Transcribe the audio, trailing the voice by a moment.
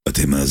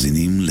אתם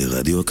מאזינים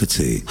לרדיו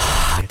הקצה.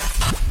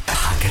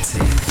 הקצה.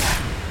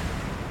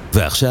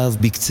 ועכשיו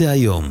בקצה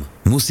היום,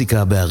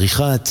 מוסיקה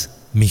בעריכת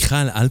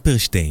מיכל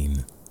אלפרשטיין.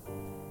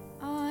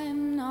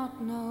 I'm not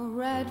no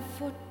red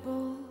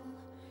football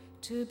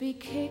to be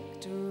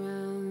kicked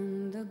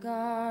around the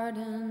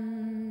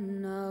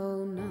garden,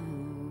 no, no.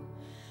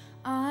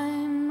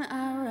 I'm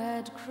a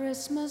red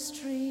Christmas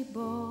tree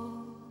ball,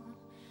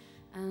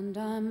 and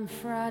I'm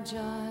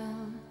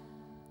fragile.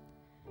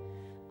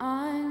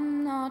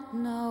 I'm not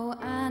no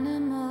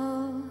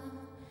animal,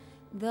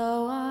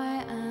 though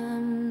I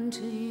am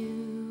to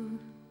you.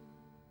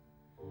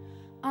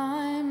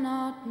 I'm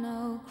not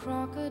no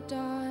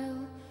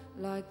crocodile,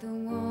 like the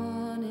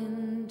one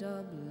in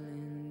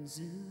Dublin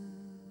Zoo,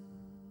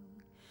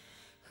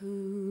 who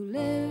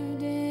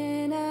lived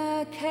in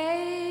a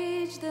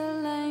cage the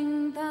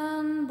length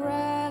and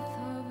breadth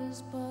of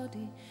his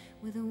body,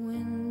 with a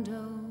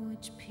window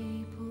which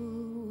people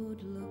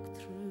would look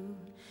through,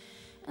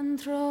 and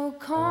throw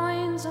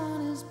coins on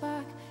his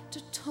back to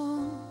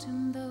taunt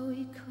him, though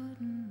he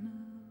couldn't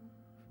move,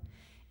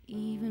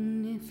 even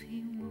if he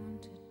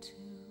wanted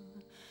to.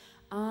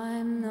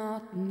 I'm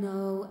not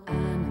no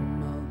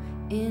animal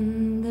in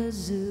the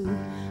zoo.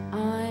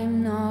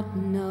 I'm not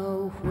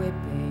no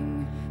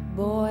whipping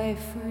boy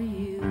for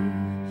you.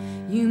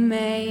 You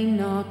may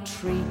not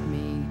treat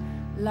me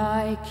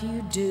like you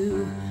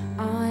do.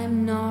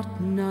 I'm not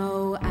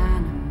no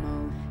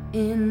animal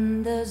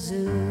in the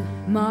zoo.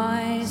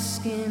 My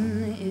skin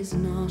is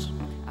not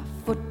a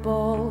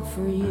football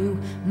for you.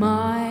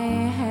 My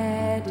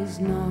head is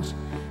not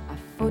a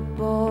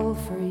football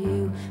for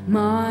you.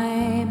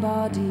 My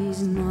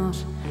body's not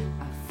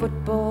a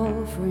football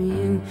for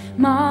you.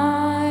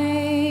 My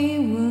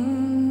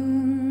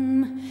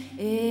womb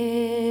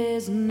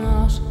is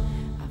not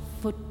a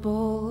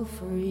football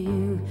for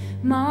you.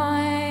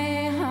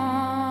 My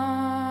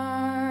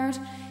heart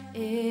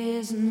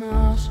is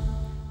not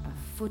a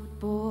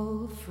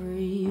football for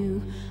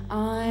you.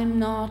 I'm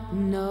not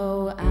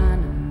no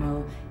animal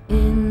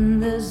in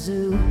the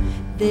zoo.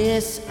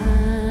 This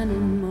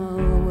animal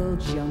will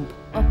jump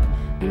up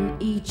and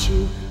eat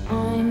you.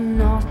 I'm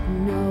not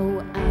no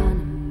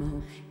animal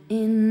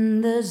in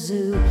the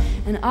zoo,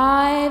 and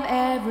I've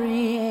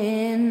every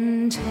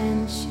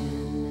intention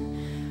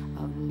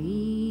of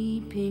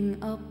leaping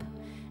up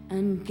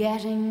and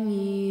getting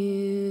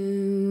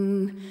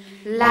you.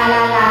 La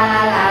la la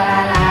la la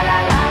la la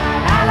la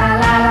la la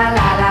la la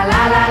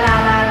la la la la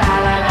la.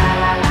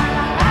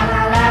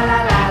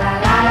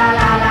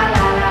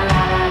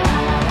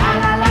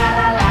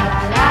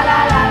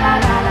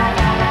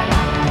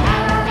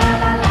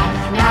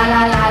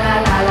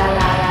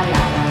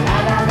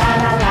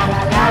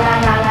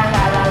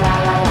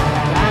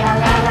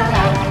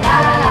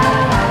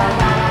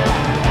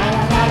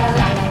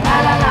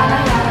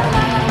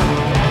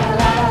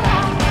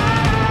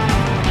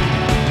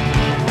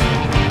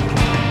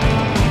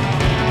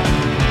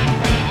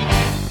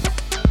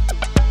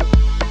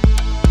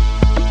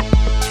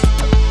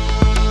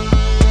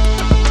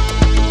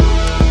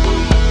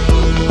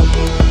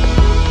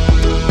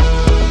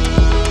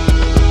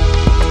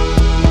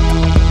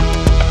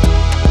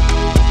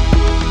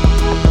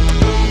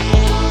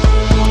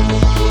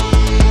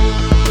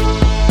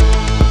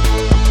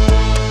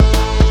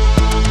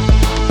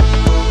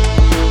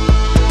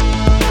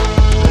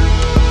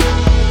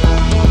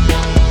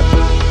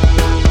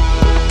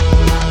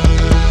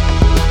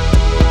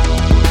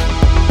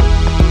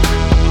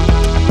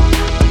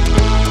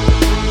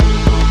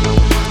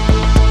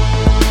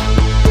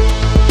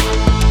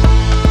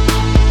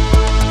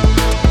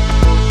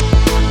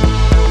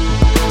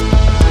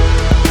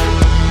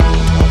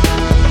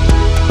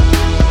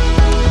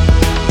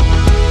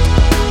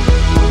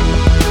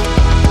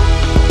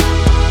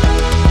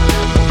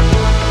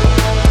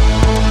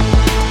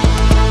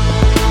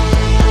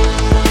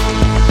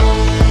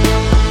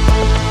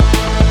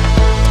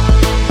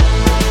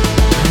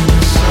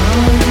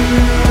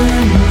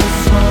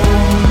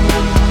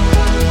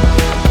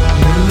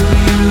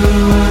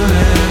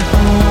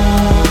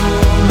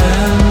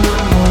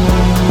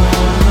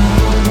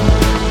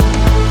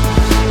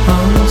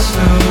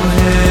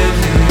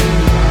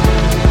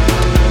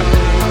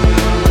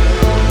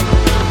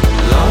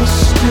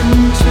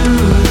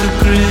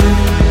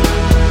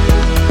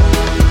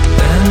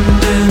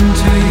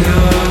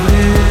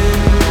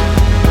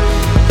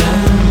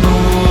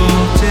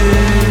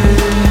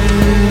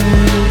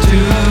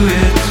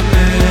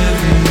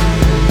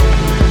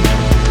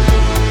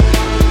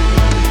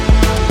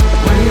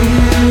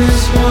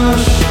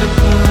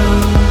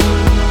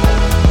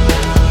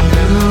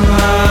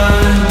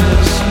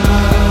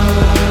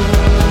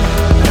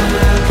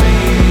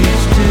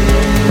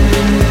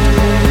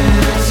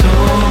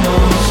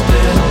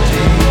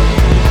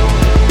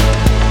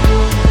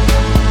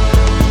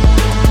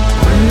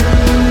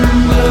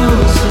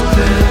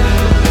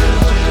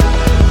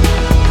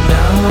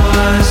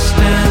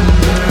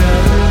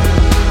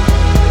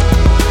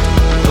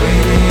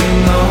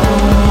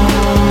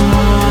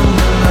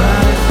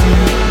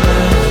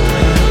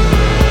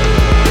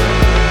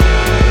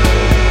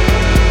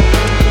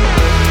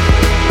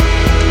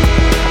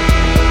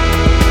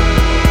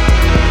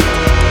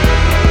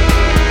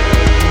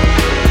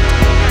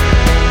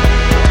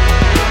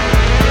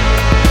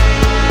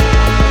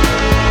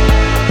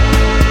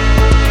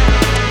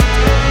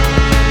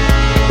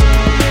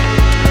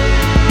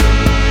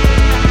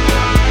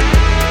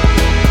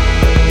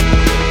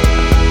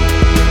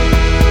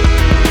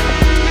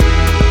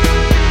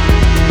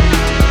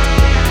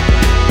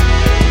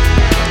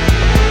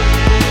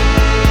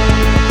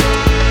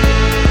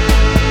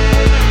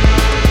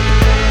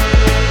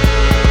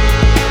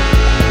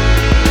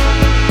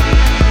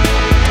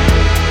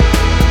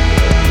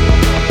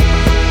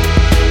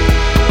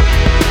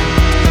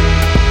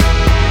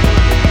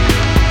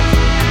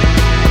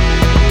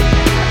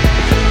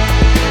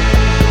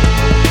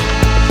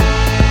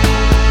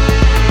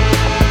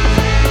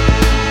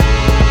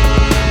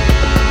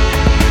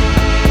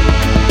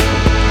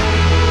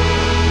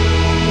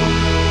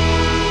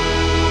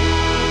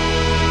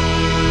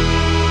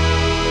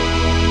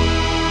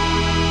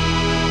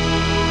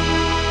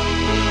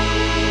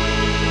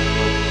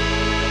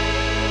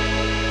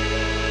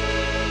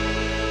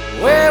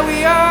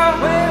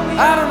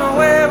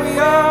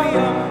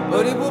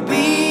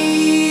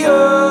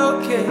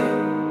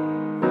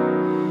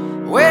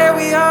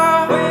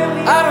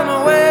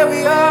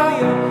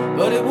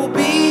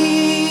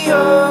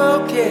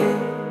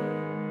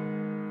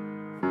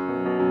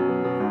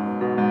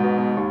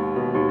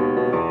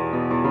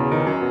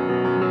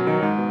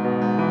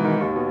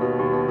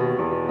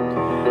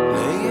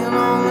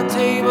 Leaning on the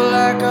table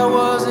like I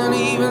wasn't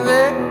even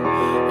there,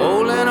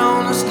 holding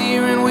on the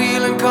steering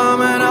wheel and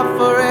coming up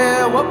for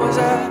air. What was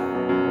I?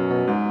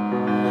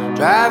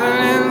 Driving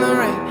in the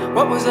rain.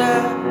 What was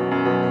I?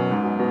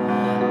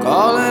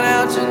 Calling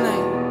out your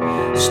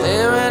name,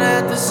 staring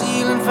at the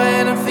ceiling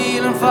fan and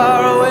feeling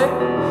far away,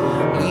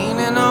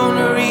 leaning on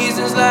the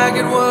reasons like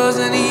it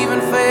wasn't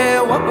even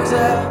fair. What was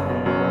I?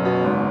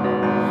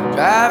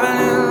 Driving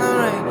in the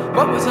rain.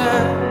 What was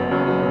I?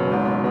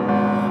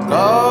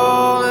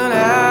 Calling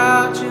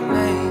out your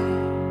name.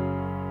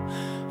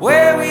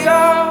 Where we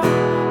are,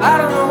 I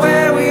don't know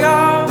where we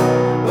are,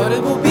 but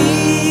it will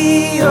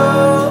be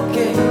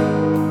okay.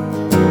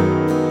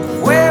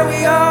 Where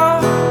we are,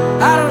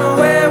 I don't know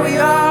where we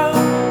are,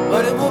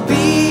 but it will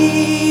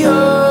be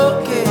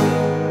okay.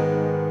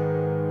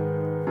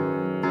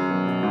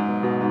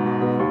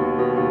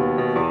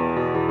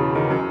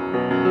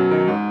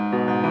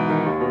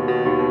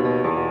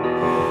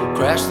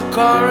 Crashed the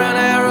car in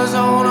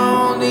Arizona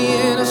on the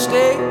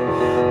interstate.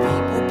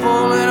 People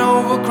pulling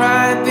over,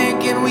 crying,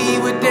 thinking we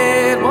were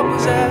dead. What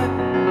was that?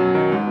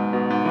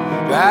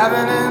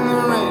 Driving in the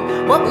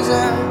rain. What was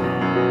that?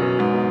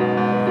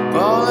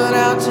 Calling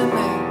out your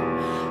name.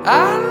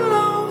 I don't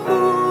know who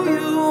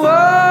you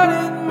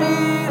wanted me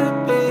to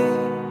be.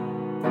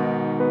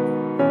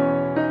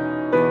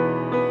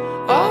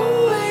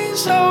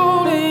 Always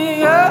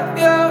holding up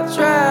your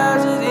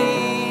tragedy.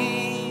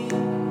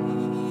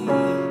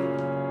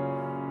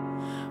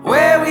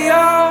 Where we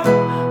are,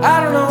 I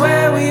don't know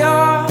where we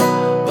are,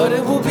 but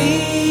it will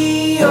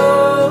be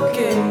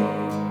okay.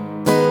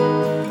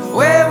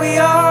 Where we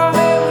are,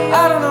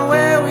 I don't know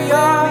where we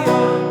are,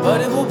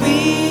 but it will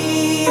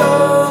be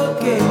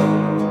okay.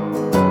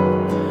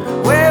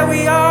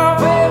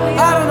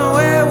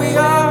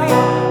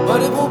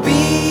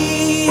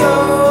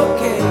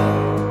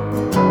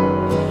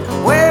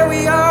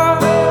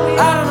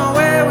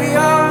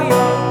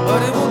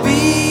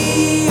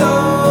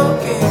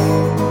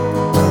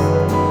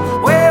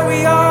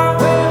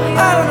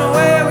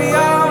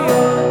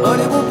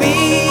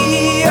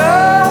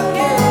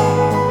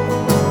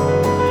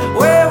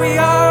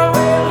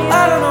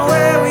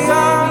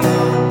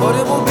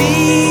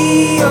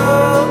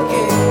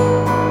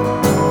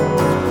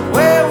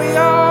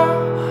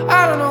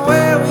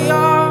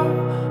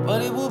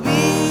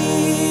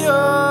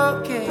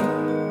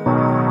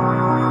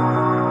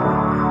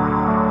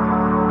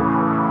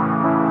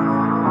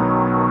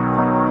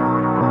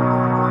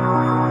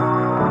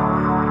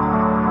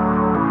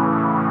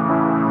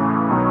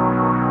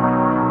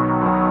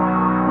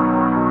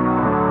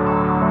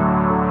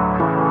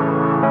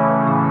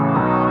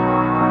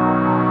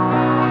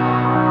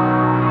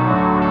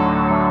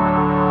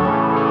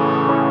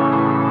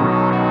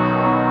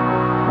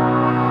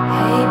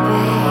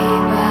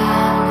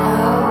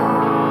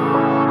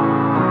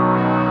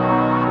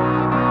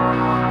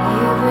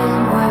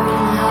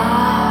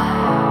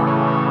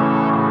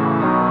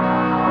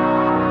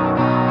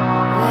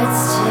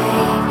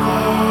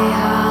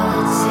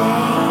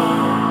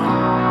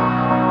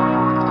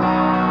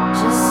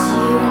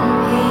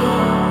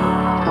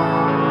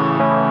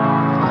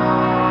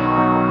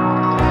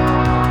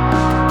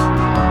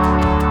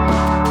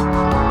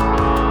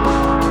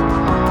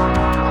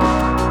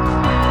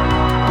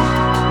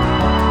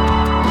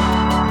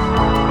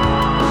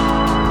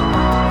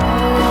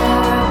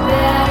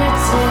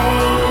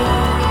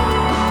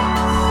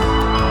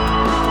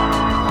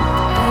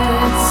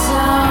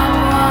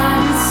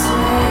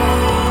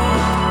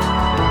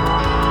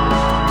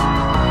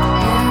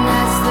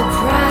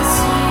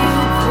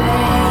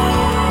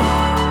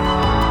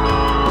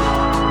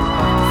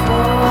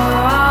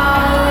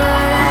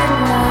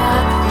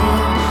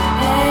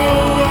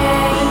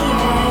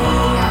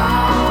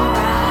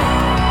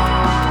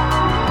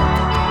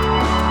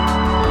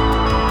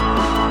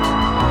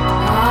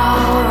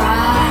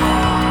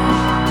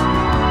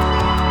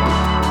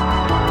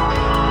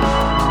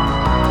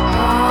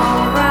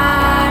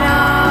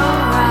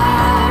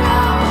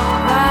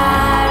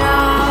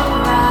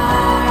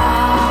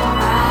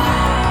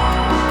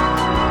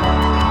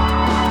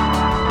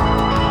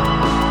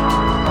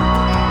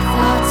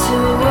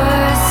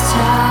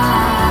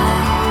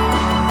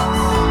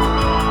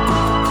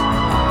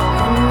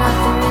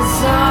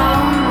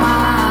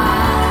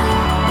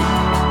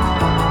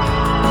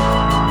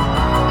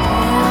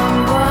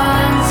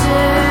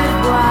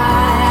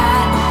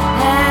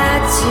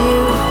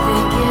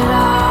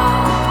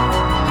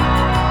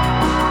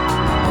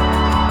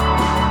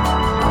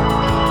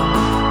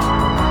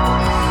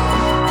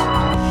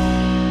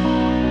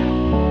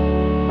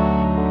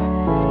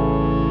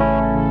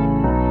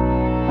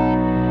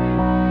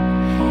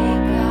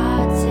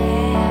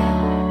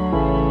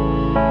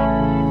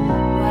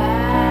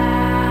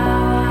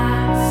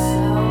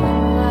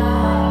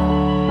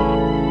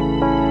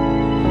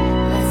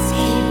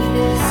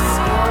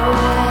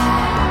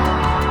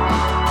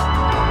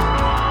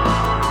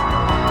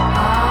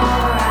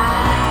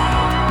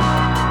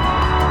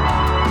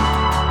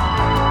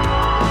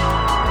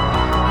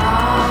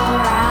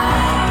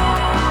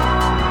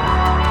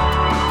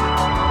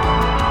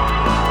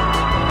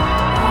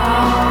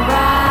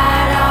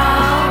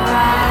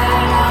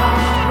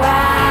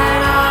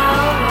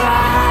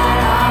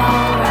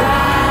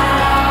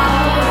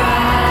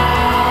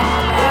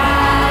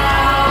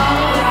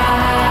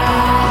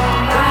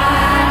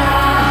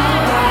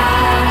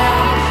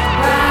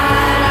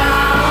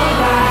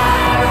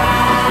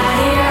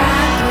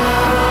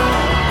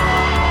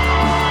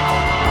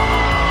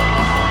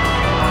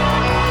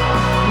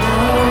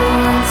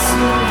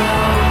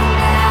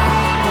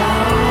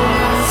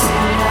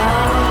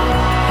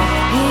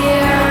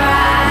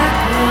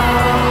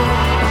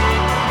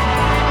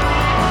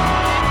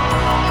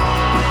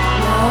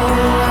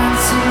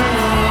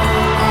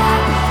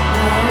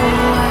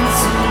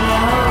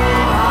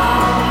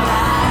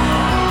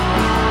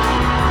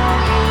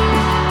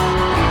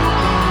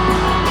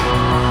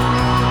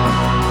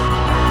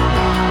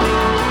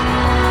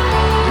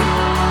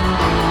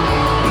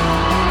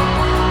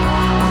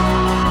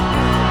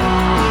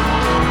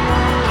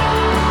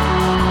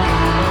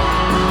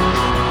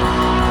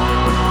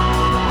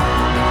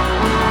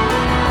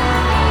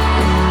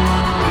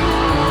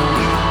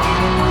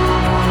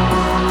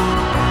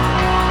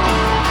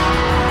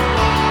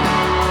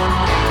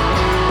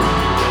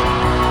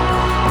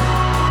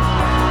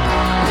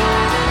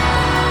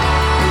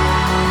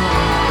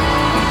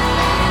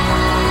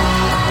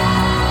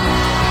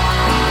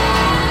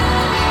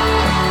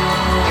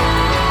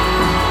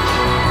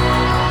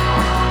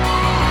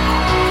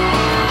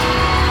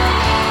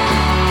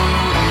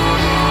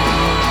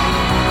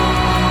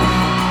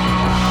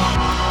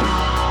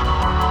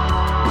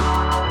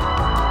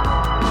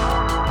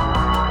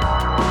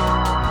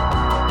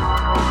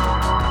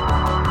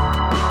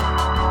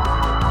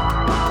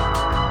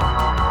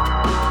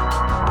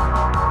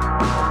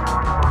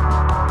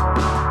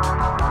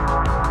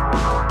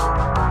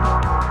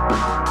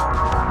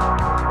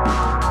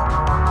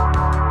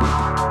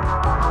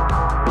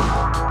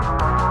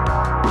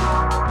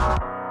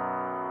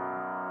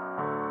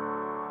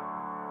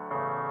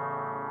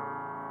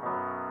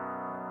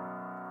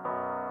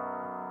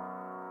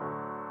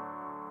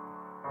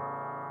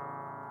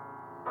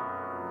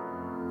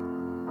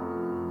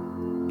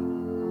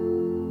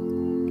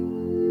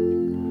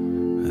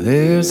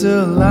 There's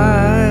a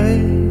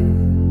light,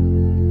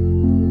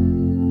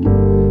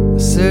 a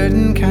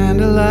certain kind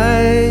of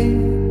light.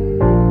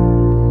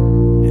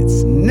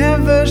 It's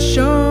never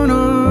shone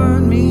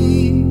on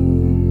me.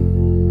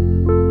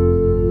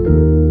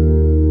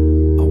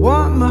 I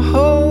want my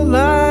whole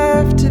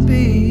life to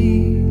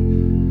be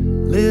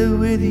live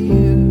with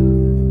you,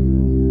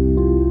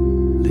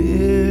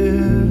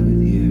 live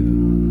with you.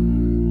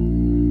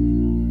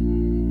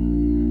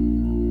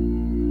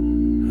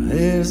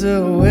 There's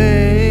a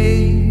way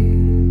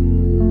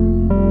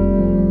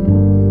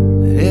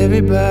that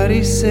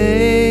everybody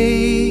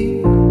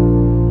say,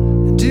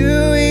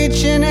 do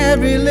each and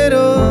every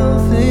little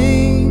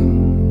thing.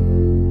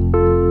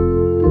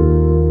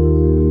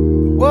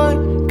 But what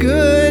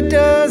good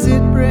does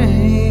it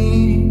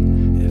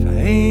bring if I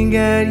ain't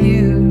got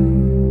you?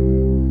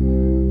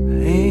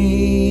 I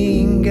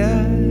ain't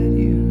got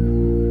you.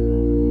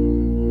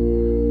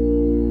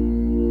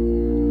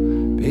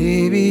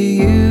 Baby,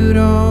 you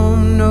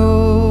don't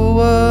know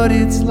what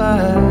it's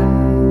like.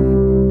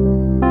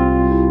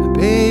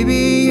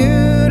 Baby,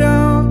 you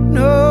don't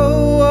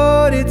know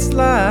what it's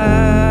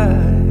like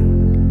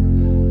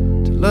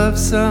to love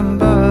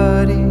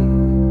somebody,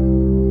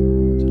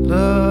 to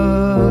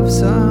love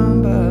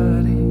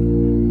somebody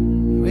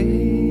the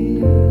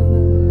way I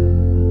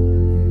love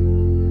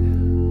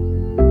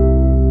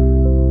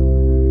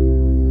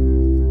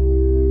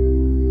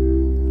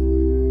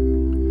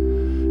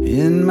you.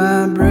 In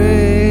my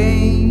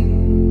brain,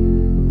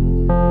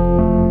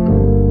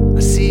 I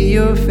see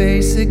your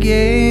face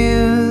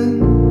again.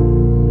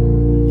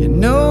 You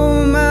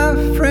know my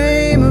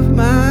frame of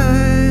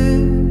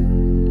mind.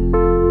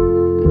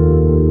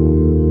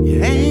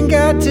 You ain't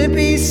got to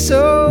be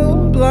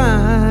so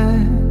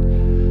blind,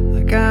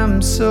 like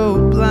I'm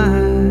so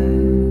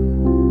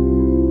blind.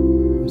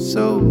 I'm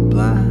so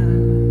blind.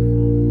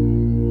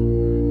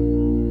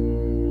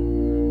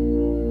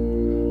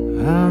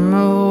 I'm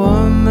a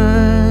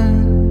woman.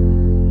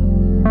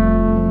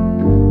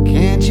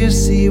 Can't you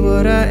see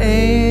what I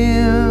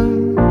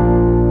am?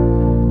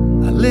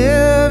 I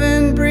live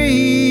and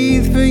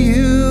breathe for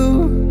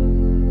you.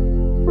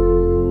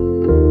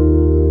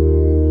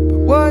 But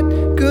what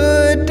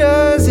good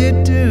does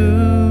it do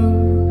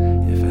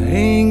if I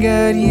ain't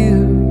got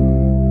you?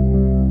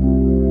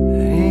 I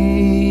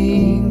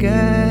ain't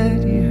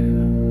got you.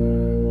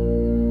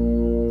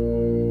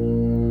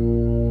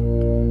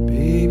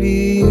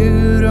 Baby,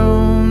 you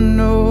don't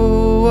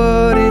know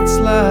what it's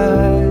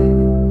like.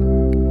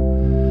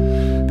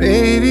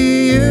 Baby,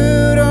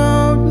 you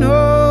don't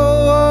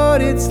know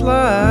what it's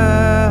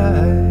like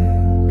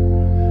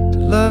to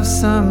love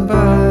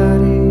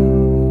somebody,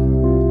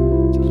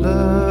 to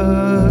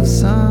love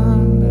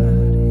somebody.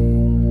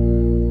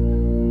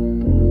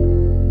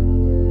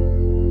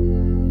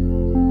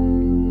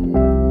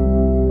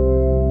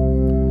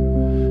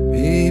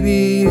 Baby,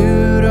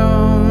 you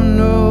don't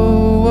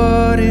know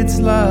what it's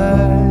like.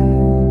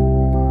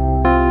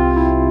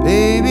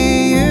 Baby,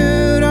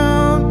 you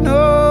don't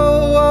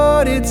know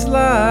what it's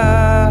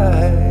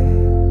like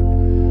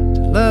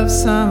to love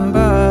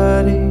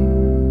somebody,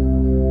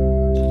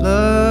 to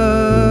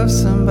love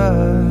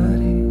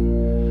somebody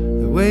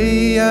the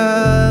way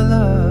I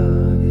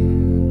love you.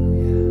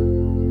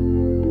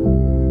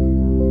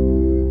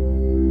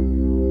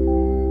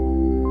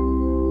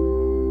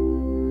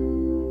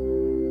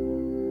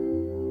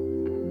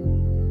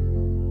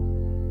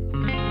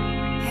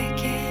 I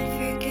can't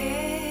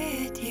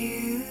forget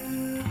you.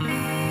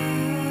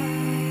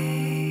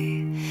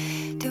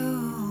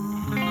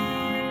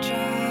 Don't try.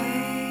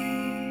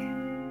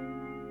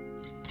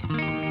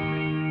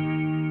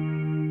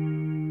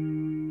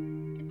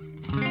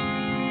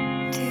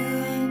 To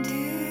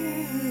undo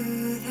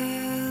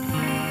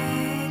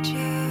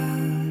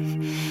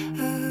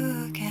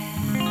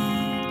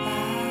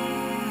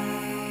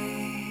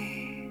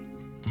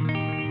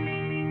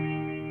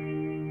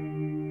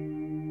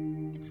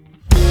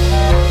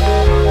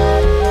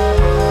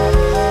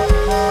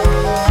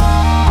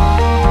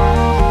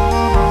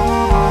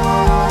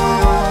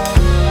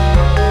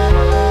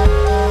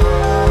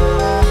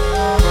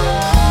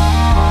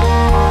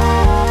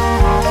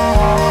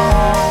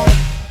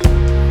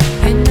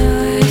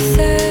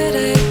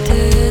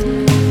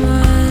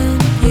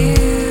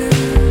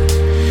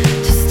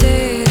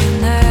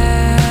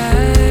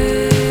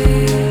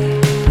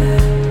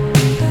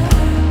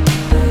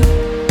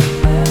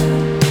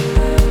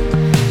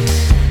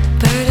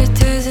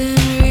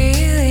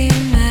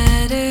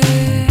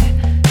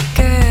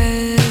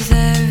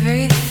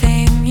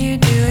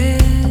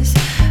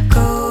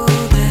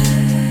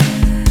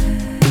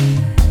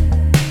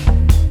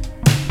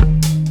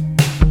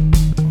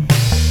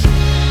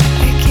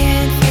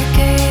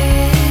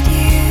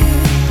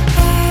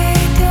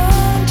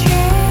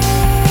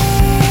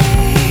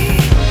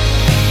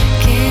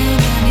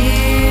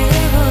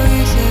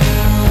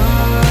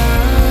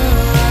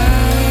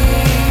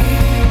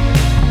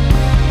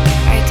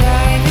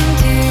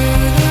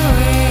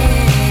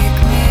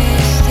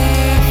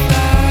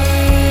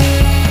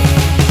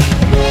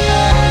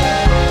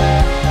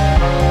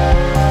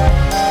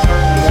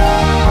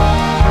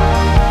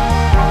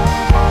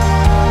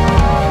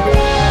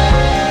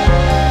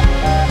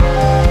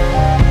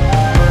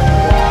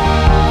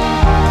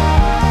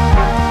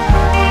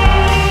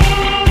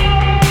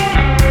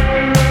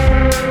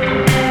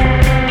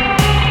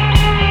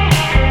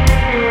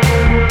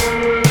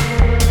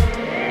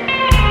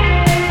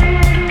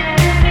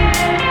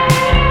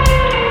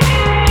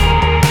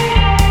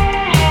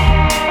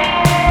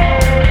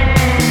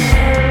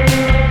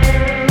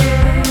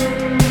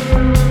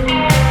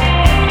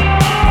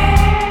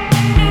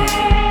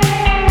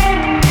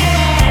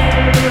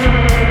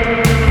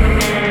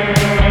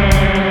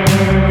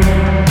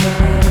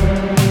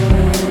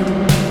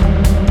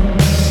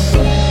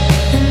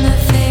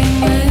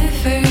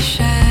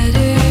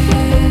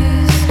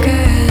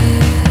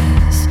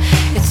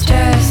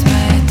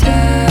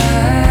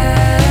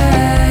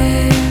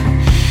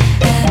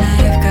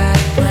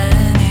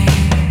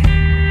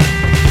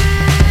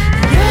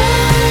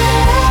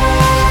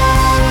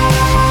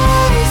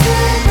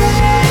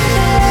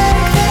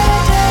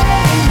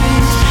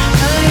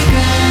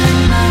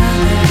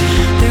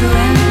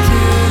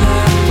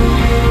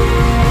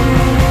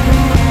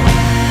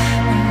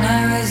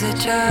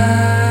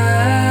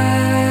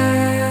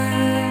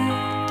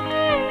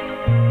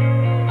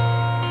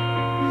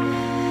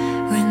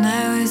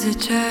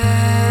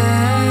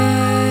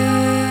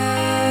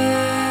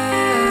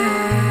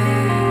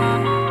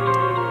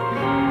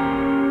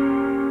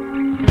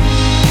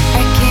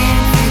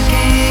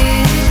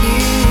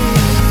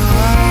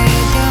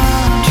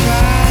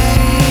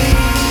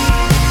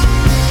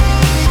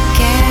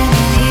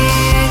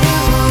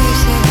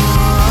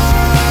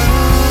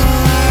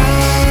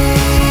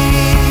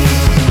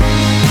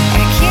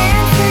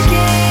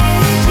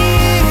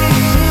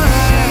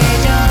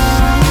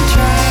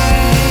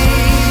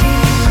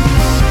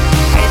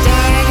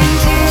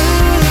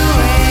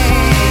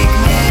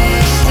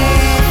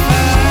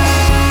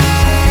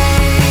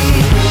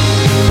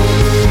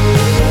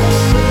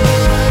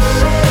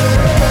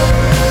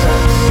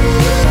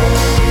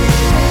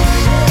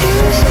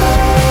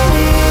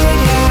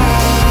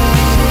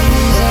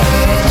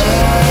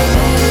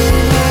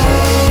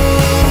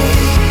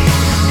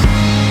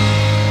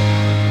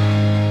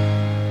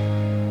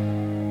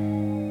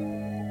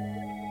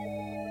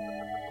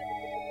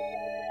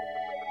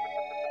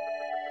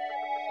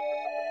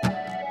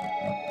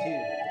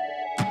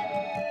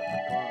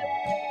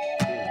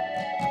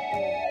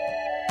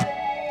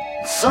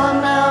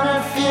Sundown,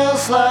 it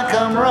feels like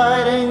I'm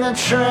riding a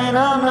train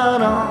I'm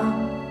not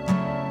on.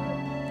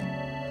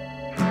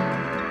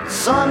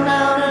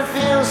 Sundown, it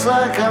feels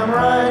like I'm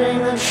riding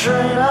a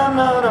train I'm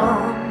not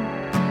on.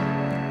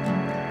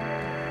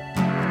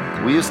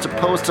 We used to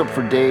post up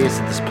for days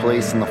at this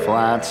place in the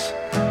flats,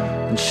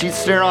 and she'd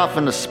stare off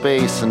into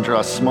space and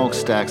draw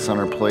smokestacks on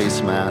her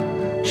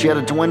placemat. She had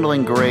a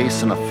dwindling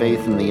grace and a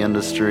faith in the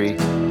industry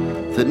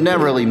that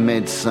never really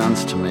made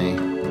sense to me.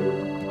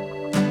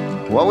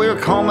 While we were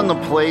combing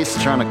the place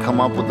trying to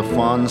come up with the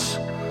funds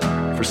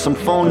for some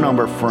phone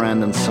number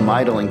friend and some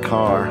idling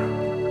car,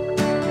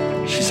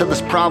 she said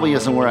this probably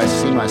isn't where I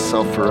see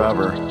myself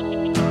forever,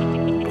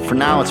 but for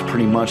now it's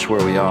pretty much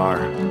where we are.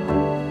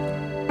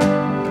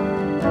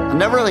 I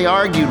never really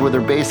argued with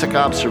her basic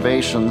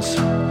observations,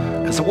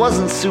 because I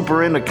wasn't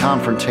super into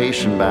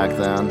confrontation back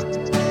then.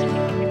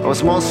 I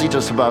was mostly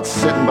just about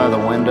sitting by the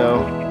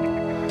window,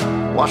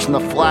 watching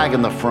the flag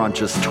in the front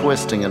just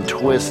twisting and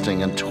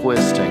twisting and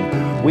twisting.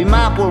 We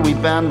map where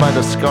we've been by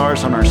the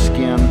scars on our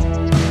skin.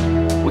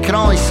 We can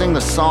only sing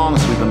the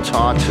songs we've been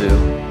taught to.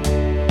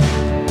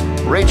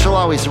 Rachel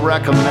always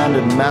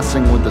recommended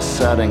messing with the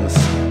settings.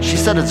 She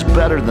said it's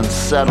better than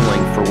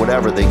settling for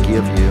whatever they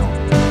give you.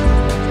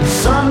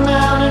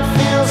 Sundown, it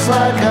feels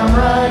like I'm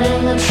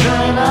riding a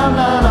train I'm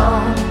not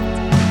on.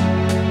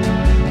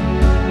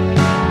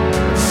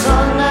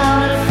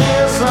 Sundown, it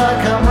feels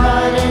like I'm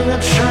riding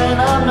a train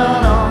I'm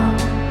not on.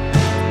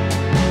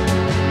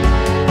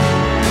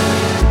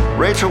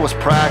 Rachel was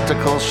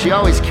practical. She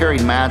always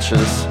carried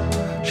matches.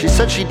 She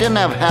said she didn't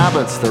have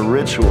habits, they're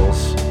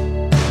rituals.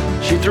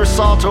 She threw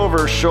salt over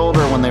her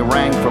shoulder when they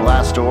rang for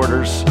last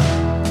orders.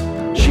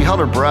 She held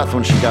her breath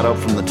when she got up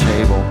from the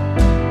table.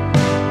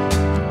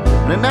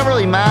 And it never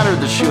really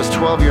mattered that she was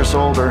 12 years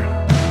older,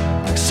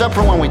 except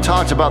for when we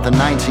talked about the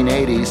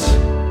 1980s.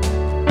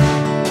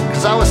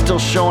 Because I was still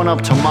showing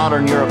up to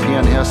modern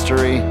European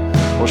history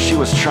while she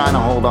was trying to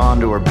hold on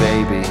to her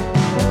baby.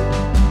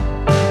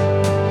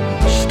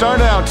 She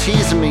started out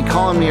teasing me,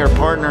 calling me her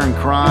partner in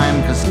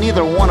crime, because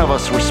neither one of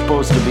us were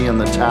supposed to be in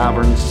the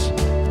taverns.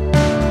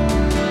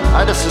 I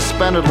had a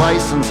suspended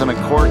license and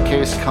a court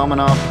case coming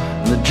up,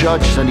 and the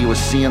judge said he was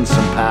seeing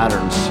some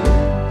patterns.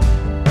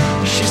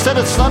 She said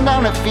at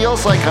sundown it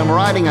feels like I'm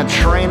riding a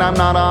train I'm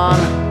not on,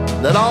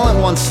 that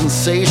all-at-once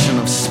sensation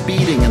of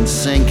speeding and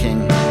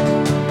sinking.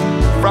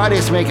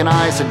 Fridays making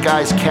eyes at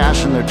guys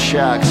cashing their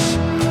checks,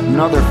 and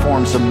other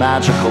forms of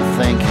magical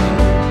thinking.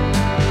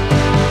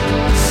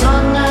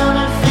 Sundown,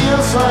 it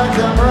feels like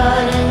I'm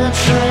riding a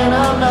train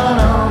I'm not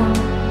on.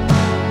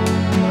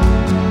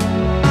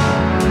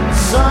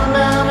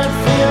 Sundown, it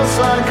feels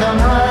like I'm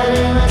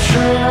riding a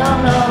train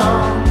I'm not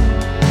on.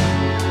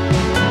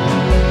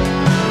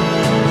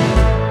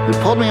 They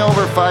pulled me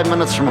over 5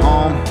 minutes from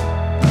home.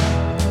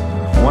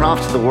 Went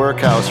off to the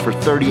workhouse for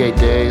 38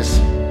 days.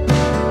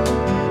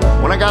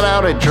 When I got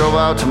out, I drove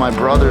out to my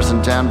brother's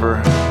in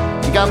Denver.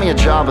 He got me a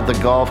job at the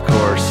golf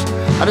course.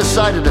 I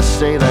decided to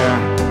stay there.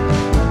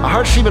 I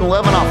heard she'd been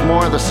living off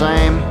more of the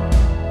same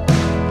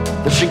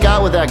that she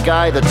got with that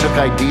guy that took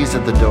IDs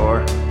at the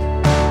door.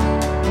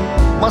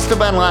 Must have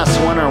been last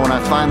winter when I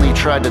finally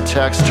tried to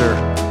text her.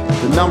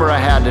 The number I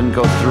had didn't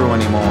go through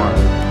anymore.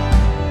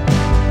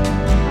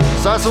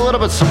 So I was a little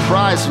bit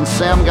surprised when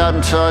Sam got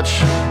in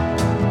touch,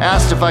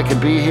 asked if I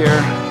could be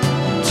here,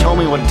 told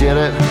me what did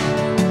it.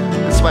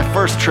 It's my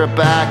first trip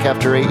back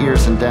after 8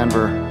 years in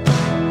Denver.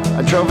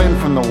 I drove in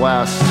from the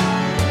west.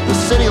 The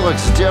city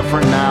looks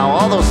different now.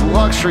 All those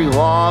luxury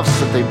lofts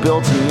that they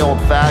built in the old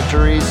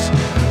factories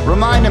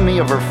reminded me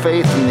of her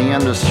faith in the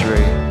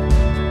industry.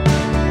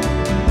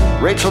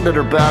 Rachel did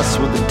her best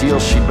with the deal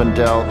she'd been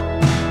dealt,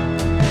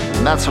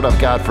 and that's what I've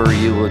got for her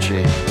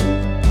eulogy.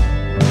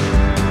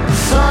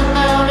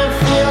 Sundown, it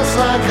feels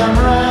like I'm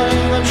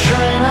riding a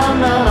train I'm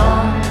not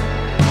on.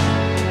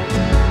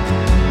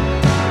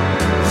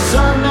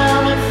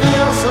 Sundown, it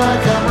feels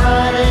like I'm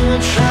riding a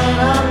train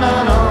I'm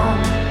not on.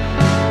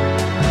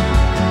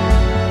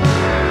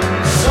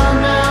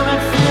 Sundown,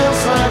 it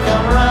feels like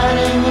I'm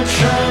riding a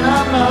train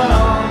I'm not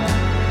on.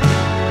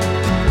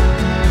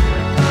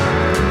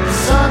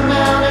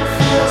 Sundown, it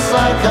feels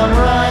like I'm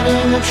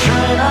riding a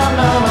train I'm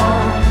not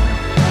on.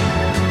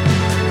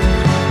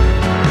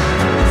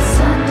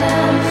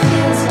 Sundown, it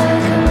feels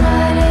like I'm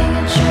riding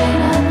a train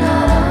I'm not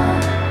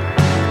on.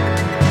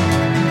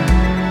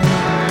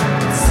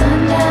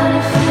 Sundown,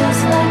 it feels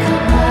like I'm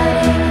riding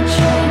a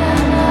train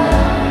I'm not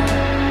on.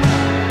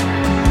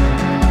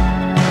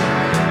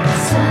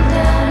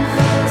 Sundown, it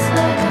feels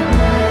like I'm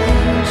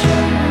riding a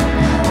train I'm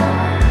not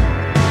on.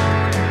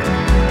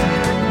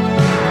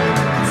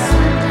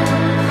 Sundown,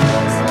 it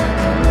feels like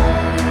I'm riding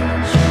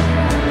a train I'm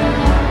not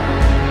on.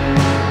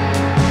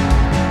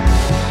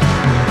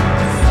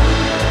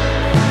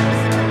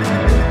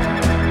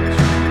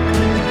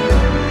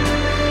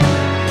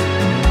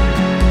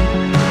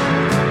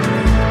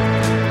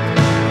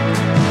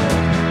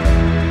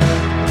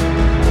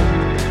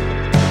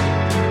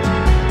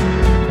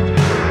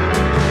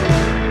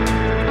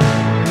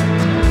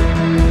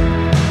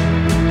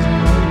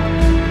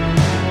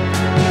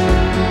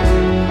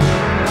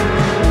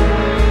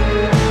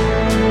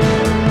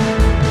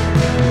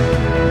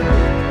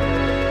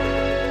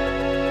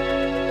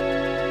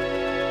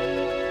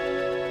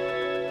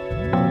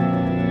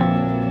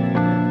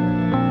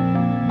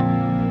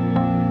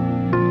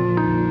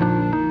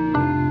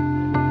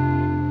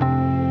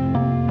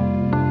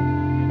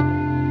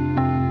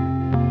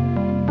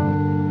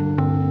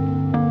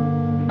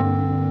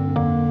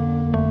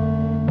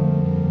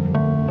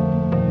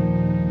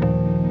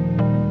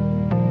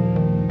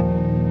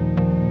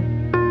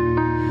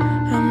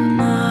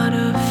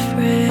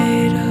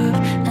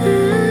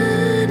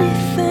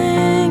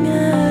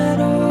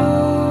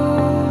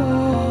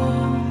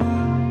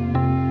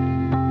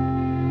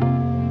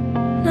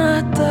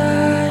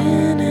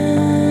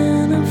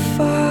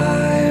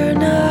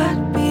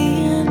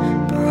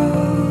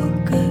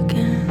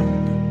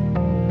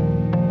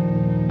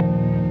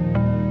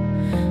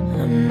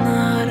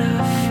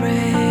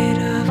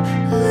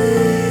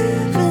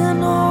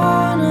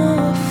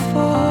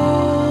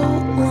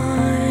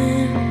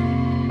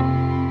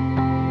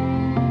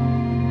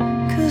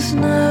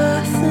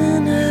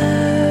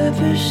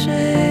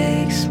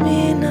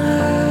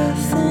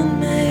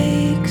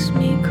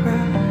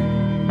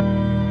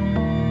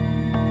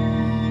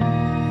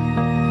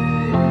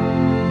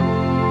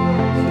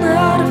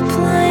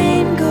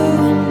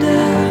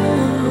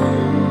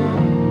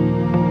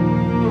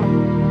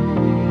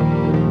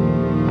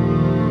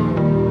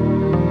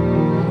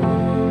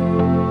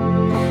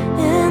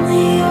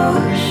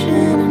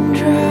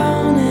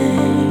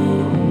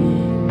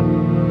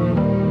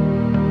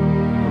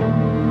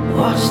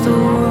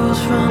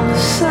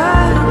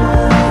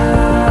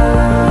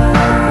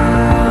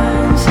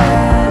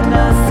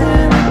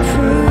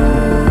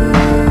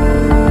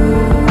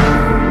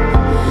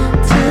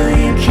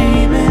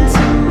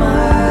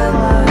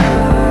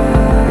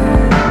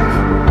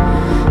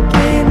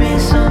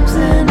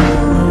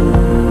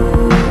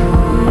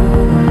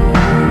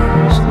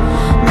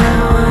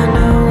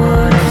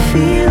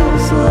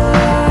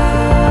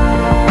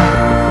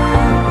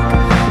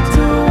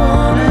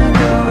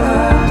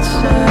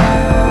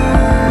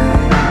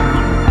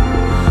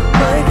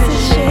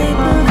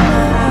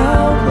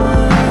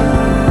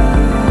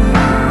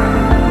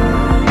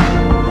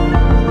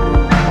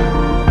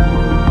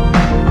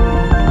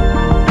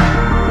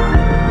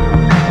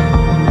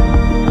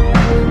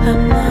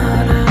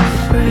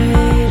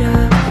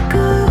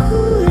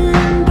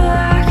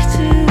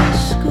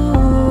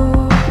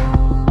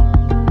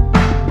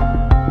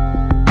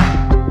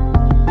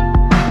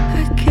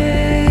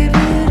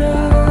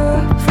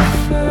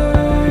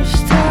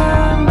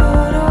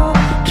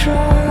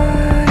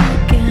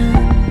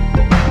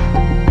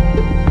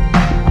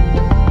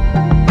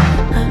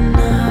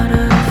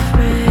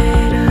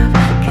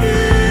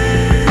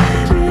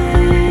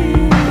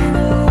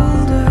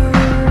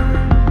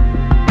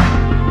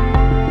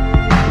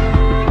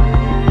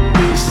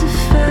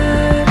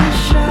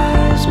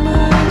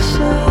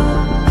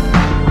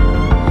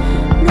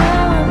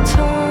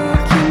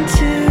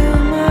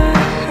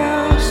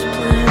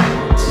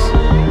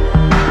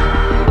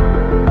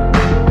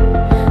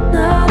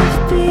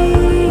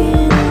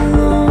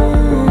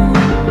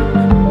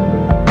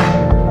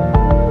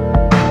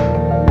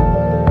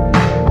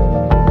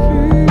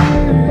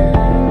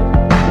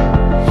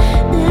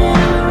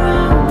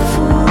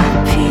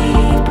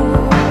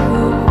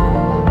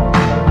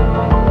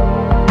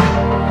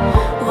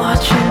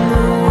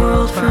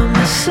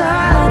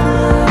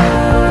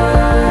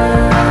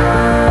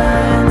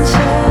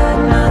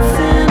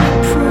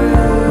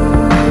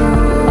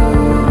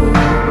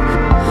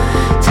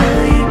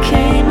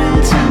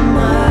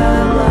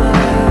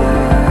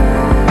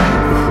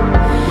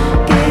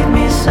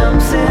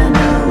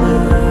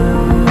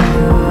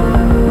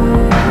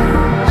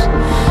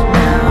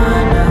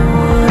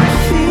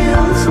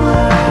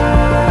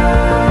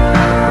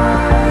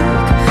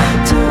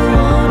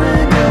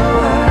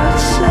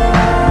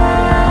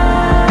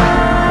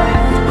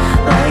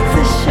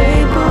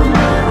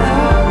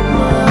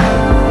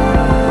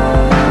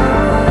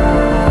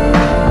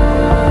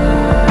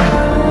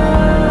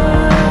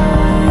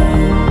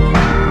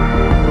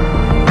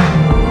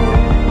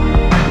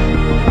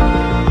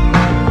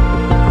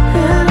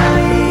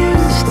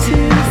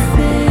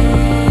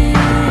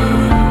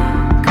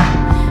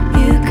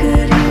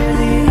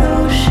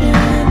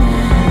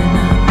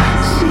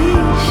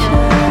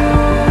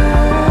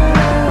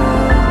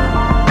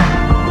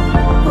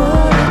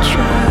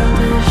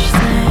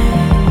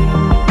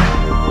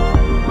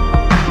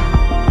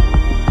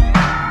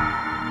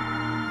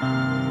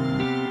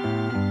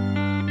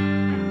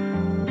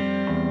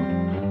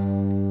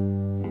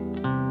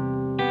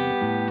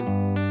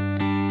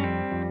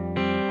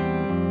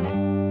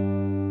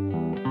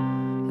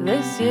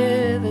 This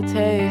year the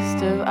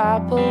taste of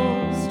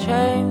apples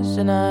changed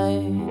and I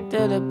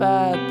did a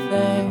bad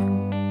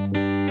thing.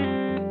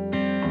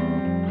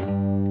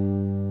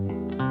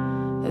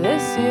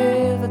 This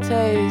year the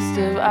taste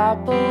of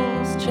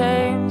apples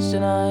changed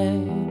and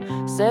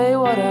I say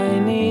what I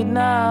need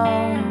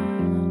now.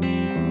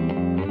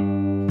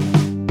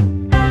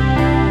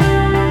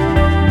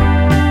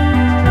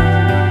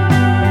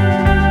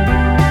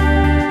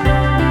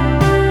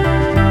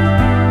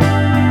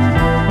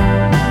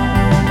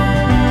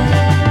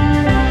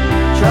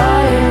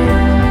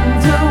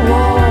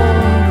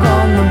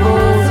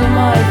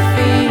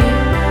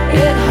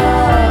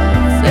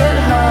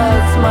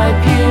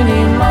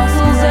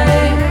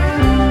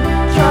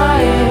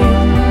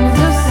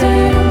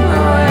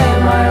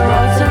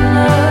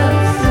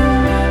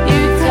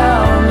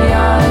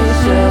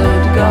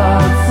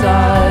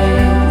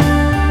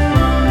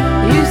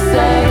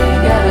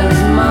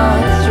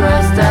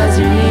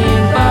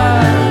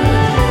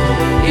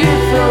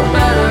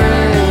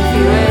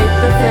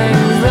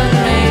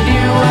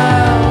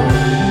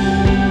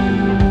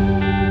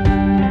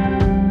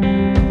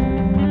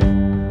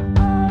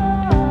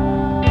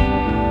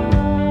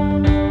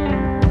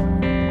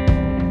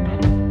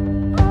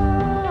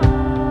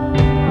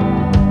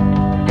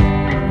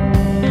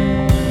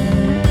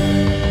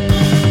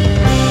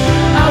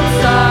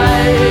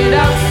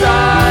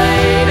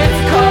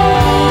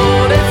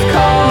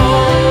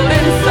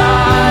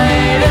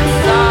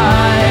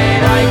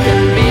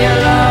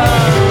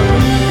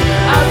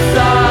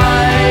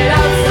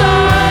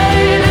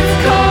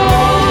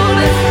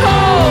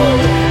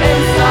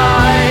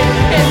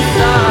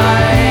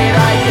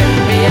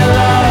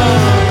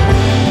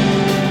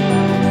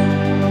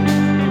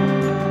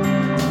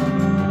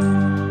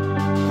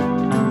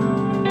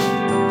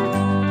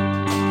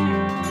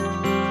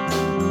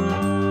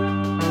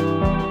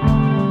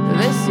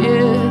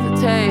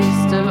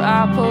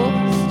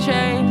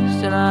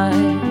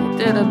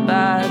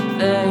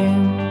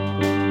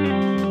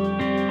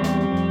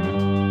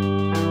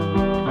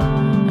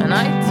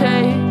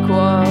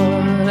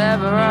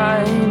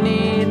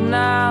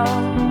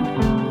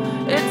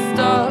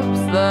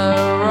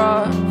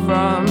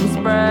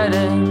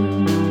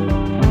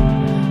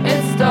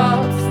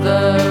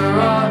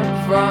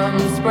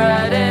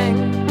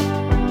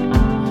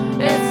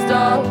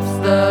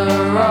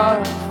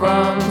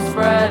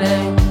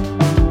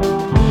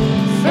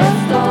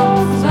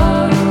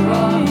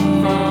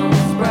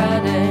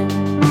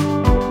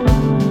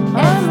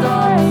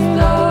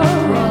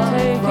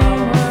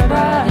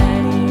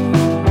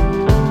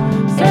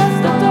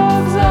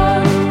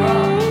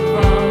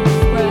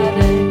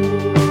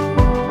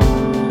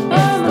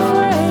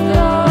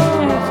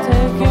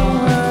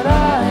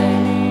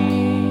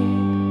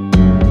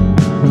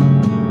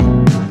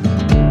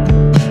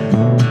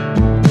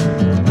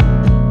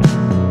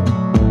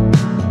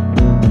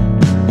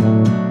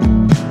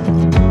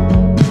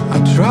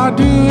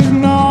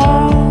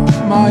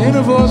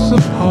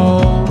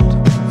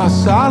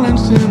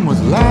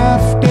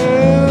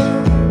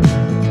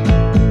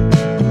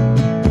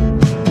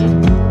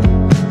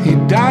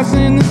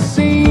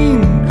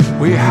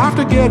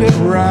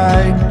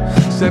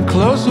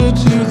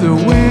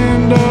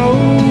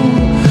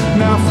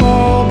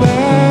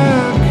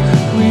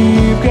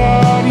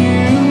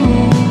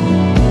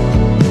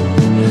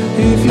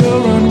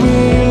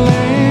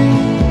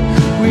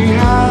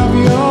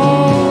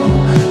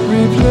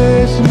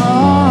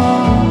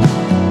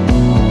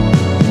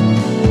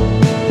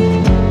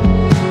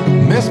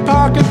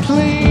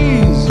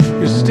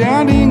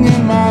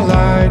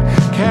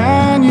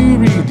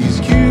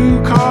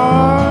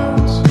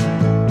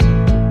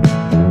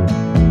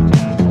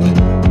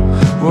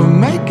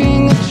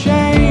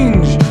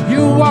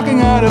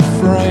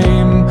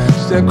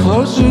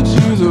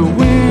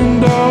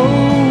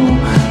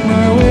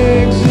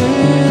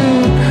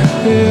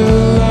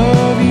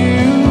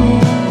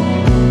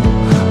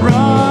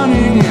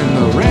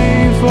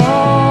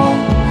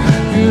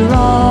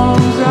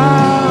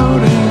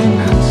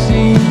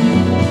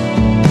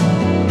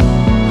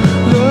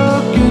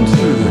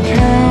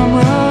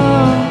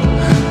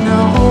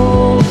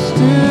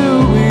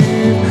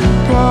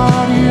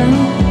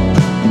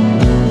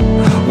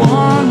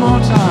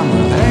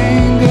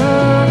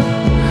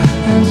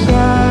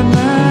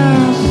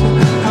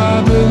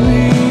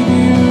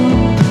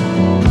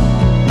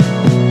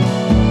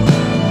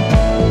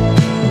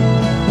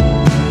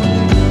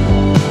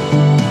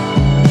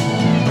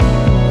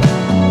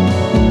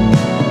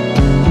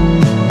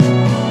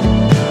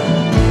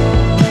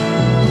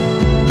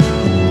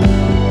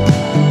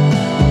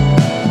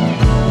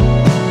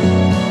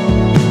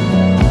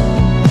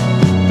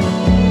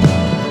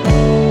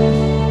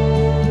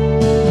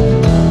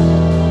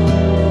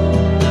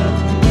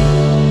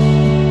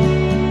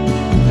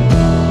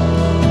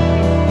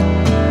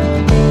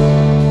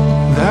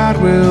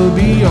 Will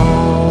be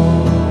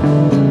all.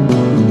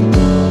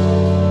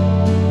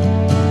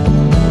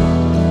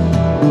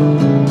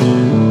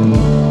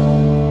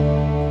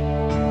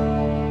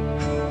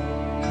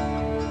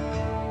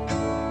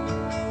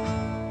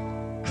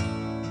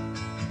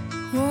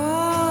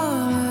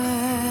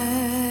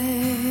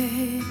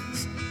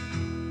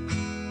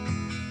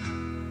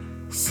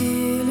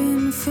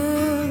 ceiling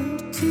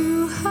felt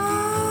too high.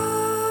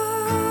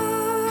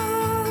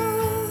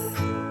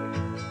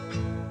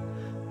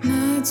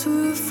 Nights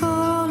were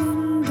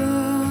falling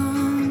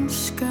down,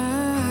 skies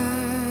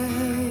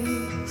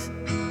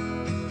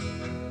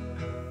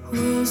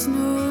was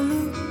no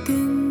look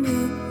in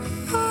the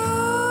eye.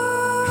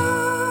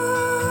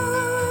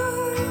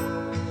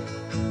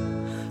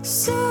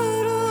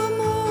 Subtle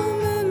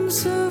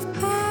moments of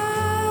past.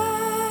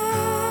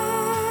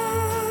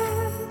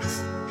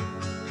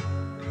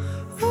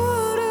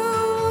 What a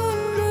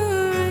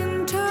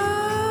wandering time.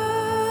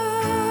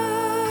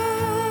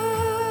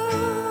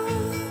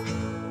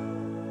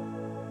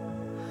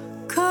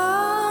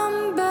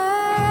 Come back.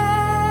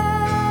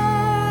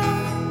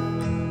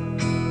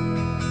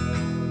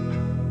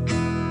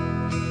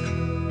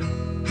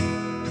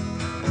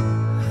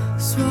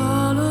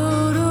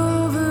 Swallowed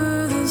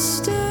over the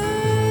stage,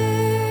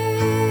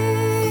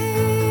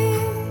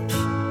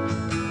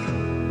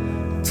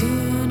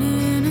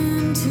 turning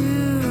into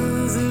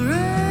the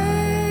rage,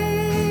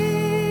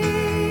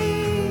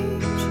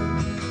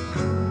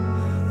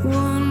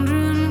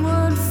 wondering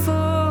what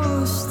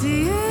forced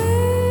the age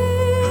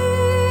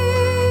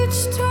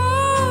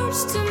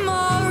towards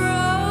tomorrow.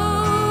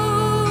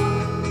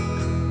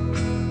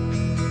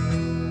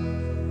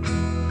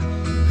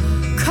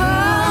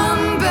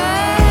 Come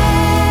back,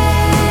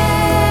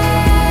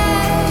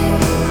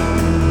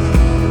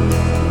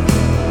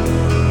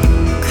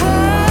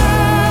 come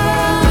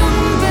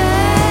back.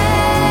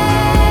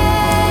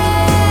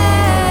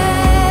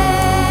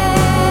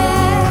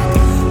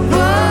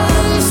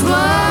 Was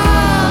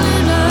wild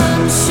and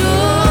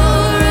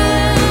unsure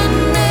and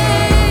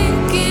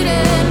naked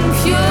and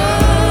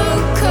pure.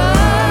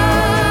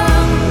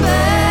 Come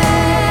back.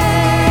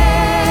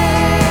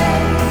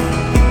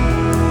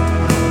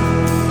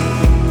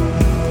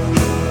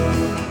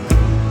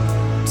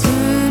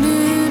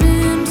 Turning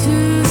into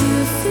the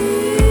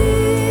field.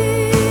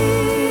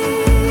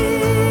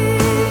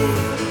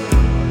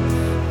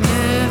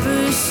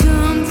 Never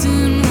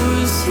something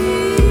was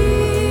here.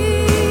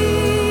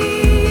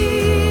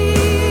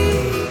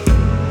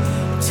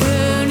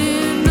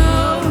 Turning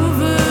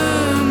over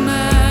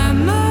my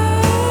mind.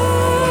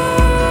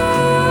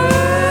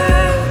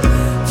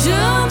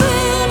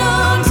 Jumping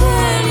on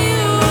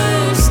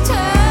tenuous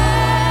time.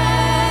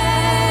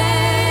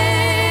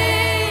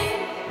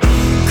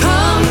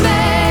 Come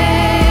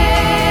back,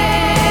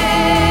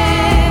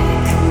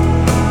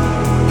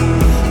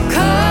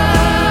 come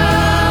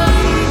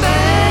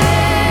back.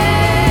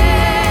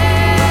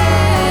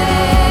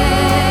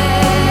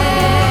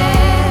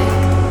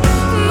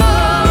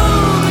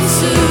 Moments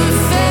of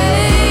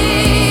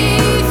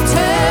faith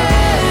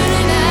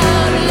turning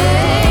out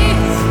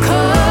late.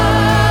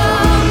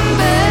 Come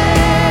back.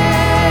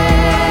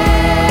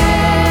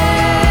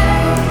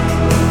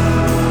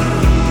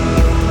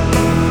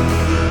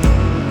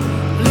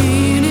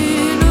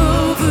 Leaning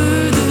over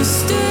the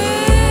stairs,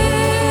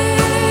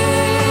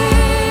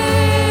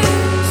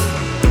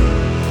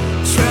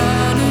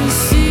 trying to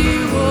see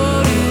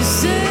what is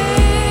there.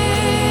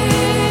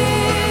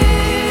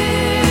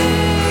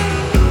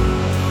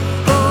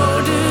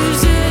 Or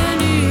does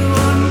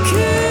anyone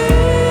care?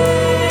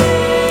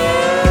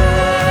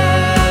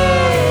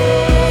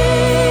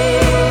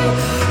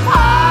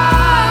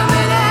 I'm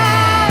an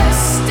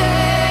Alperstein.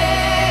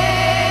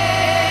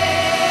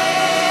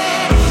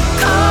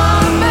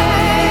 Come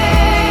back,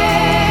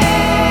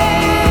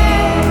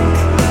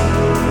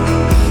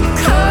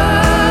 come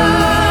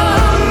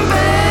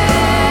back.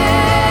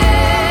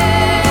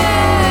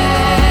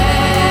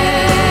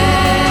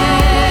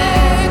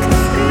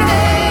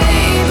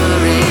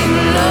 Neighboring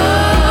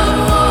love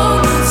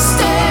won't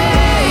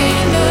stay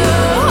in the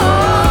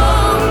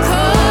home.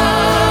 Come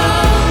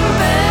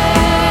back,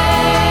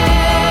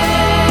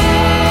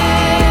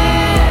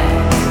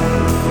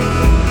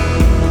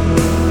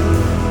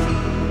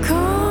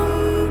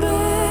 come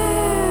back,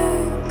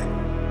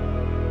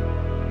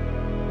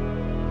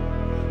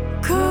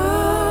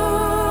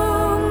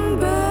 come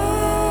back.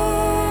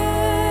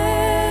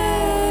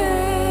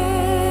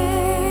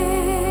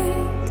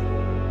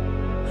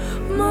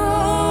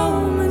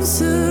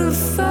 Moments of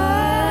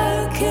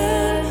fire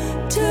can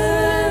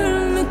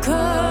turn the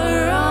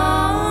car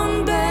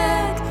on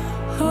back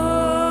home.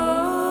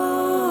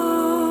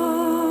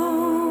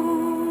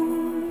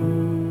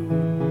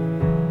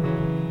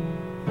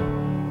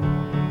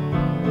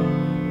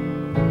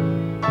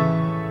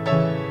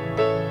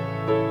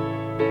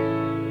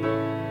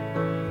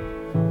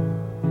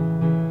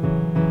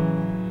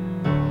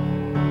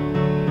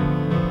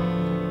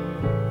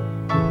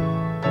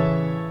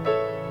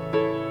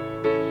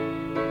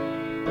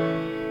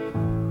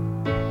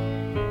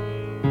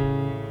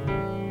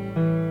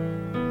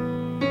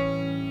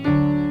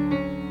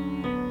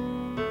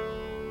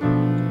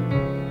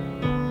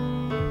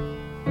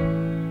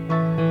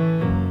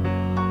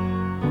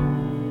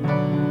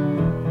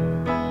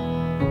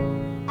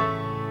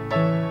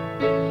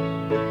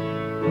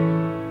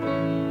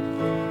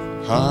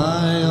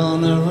 High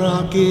on a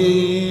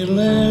rocky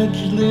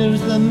ledge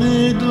lives the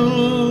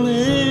middle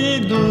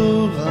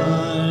Eagle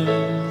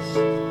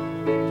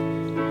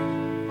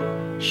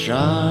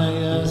shy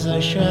as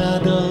a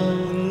shadow,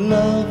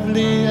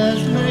 lovely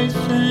as lace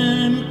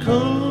and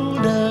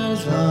cold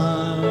as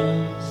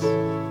ice.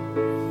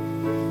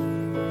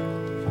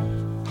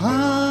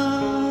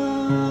 High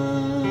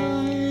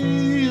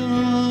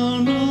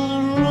on a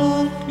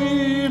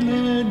rocky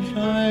ledge,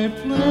 I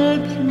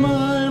pledge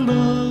my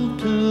love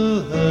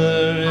to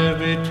her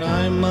every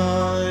time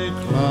I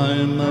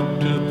climb up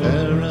to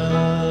paradise.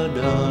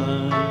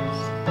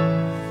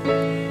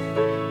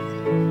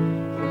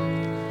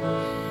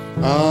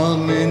 How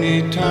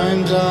many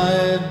times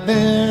I've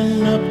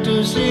been up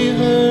to see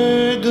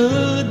her,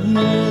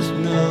 goodness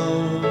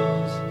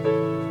knows.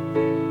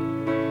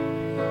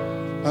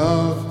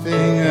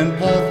 Huffing and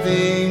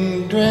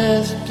puffing,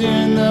 dressed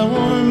in the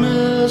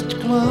warmest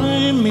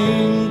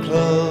climbing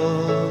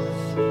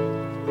clothes.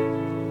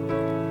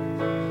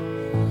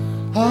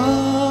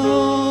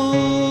 How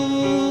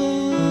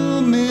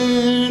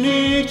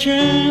many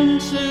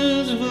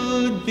chances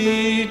would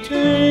be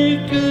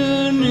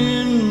taken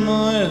in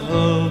my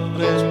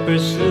hopeless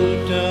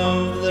pursuit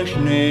of the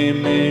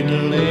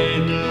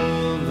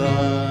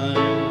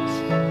Schneemädel-Edelweiss?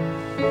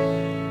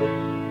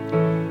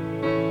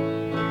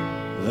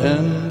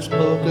 Then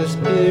spoke a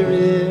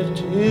spirit,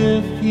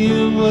 if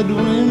you would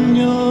win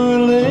your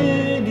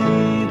lady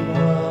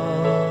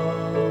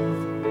love,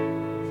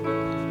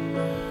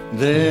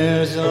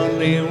 there's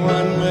only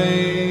one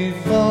way,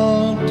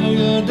 fall to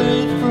your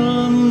death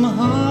from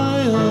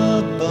high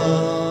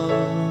above.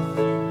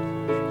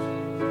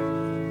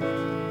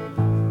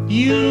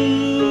 You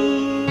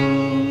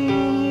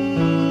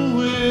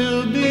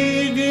will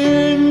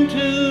begin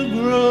to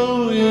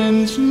grow in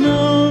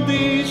snow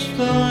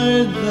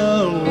beside the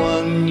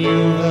one you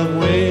have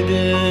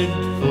waited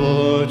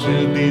for to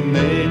be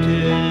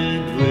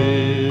mated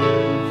with.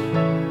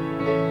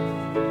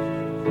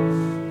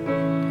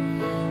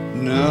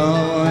 Now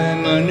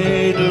I'm an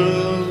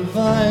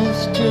Edelweiss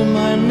to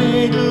my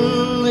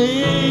Mädel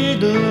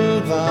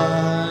Edelweiss,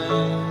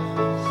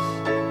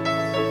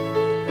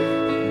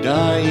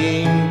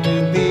 dying to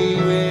be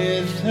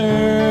with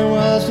her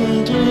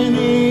wasn't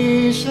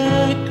any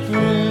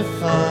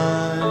sacrifice.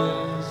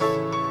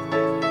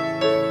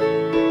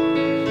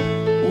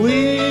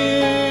 We're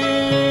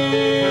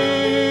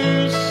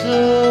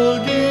so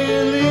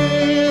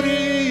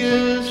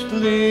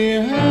deliriously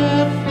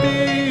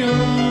happy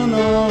on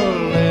our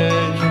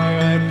ledge where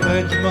I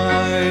pledge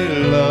my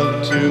love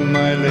to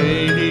my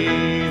lady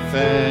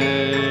fair.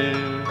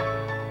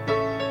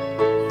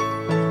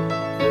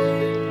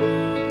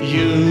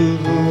 You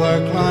who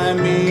are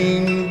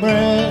climbing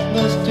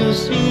breathless to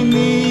see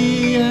me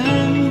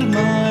and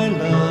my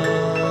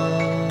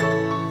love,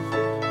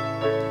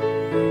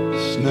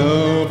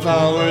 snow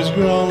flowers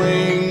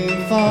growing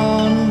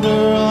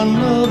fonder on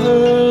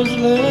lover's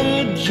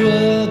ledge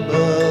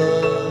above.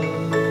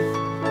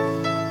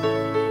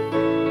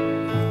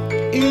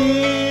 If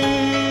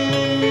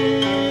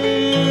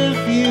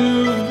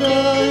you've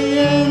the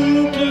yen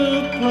to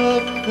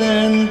pluck,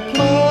 then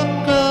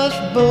pluck us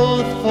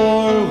both,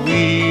 for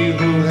we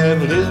who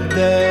have lived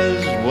as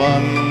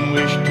one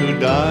wish to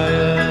die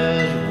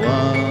as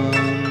one.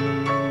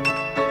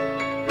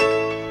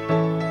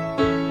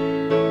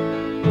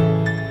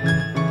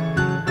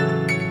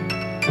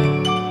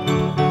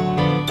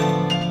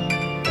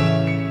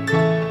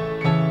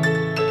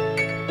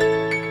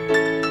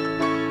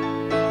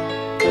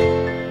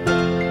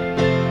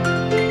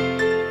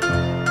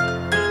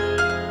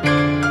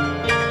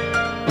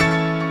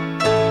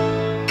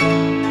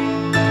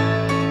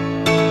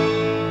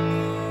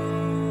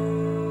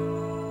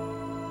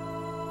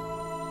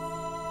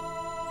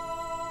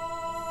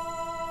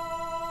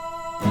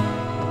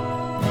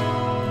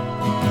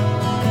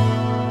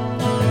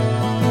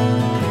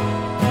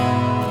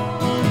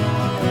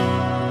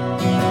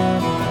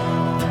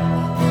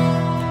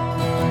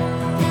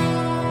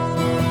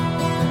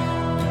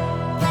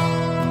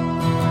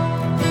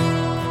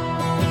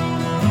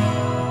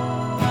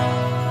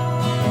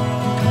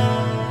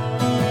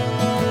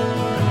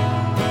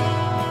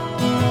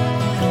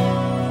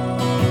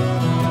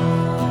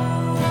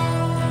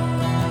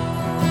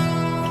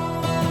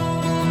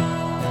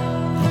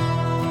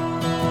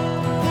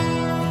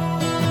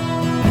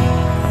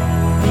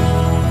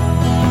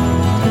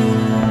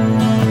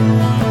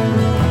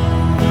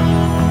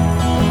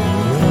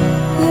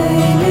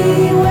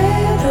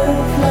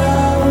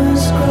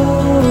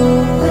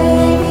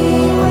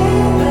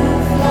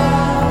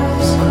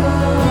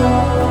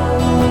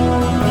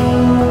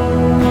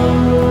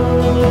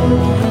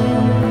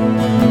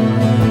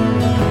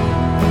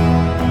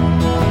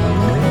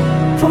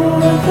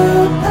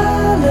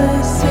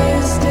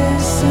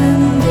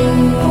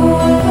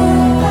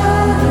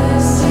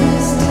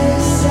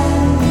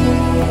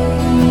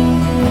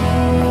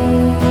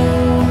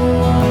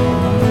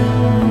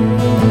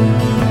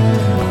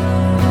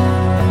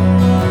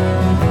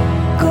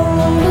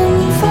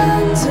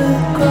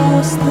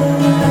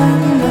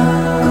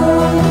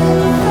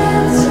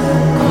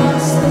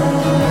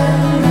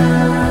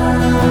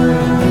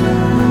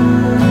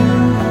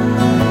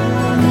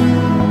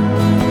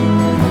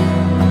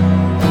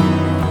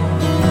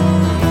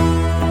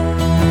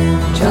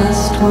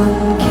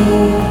 one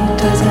key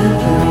does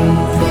everything.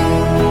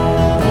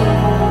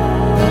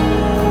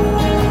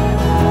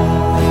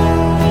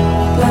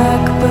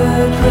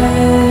 Blackbird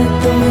red,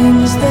 the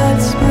wings that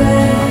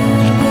spread,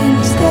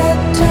 wings that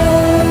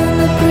turn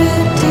a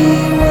pretty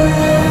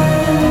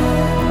red.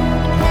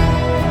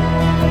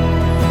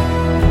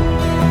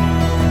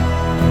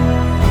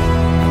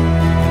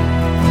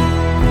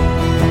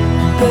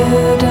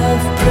 Bird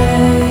of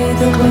prey,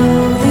 the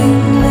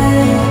clothing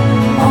lay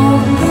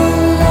on the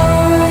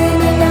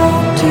line and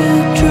out to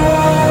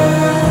dry.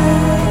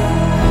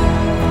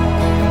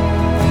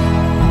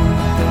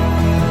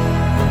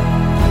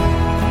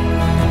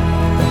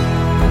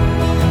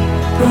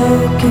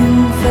 Broken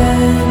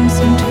fence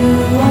and 2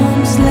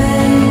 arms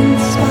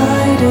length,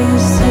 spider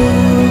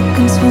silk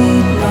and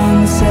sweet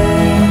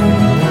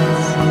nonsense.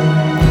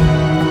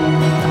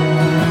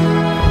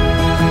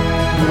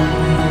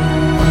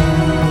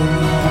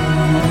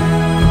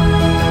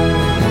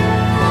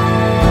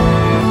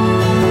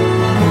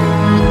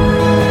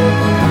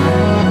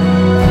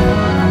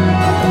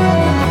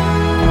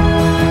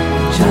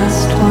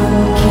 Just one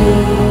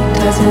key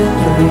does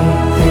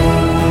everything.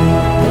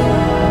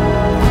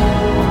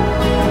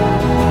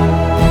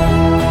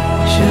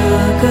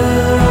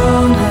 Sugar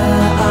on her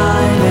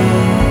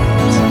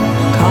eyelids,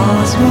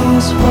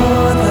 cosmos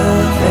for the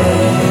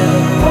veil.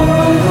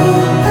 For the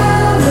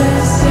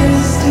palace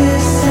is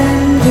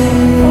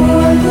descending.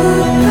 For the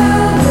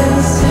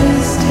palace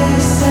is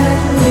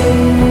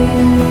descending.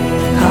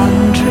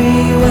 Country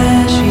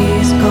where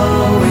she's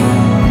going,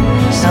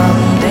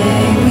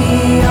 someday we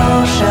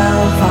all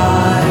shall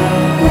find.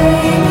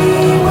 Maybe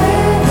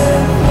where the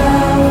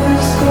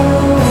flowers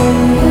going.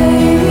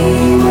 Maybe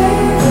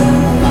where the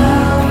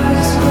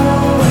flowers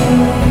going.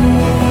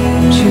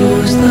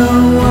 Choose the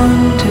one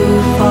to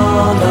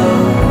follow.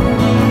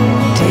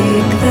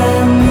 Take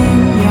them in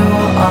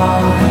your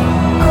arms.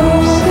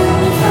 Golden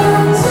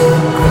fans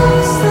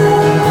across the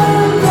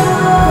land.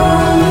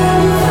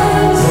 Golden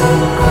fans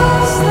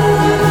across the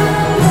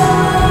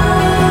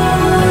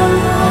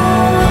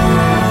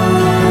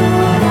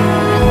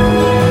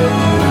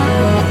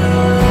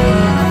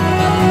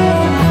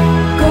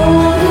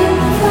golden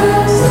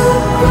fans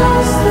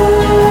across the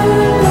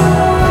land.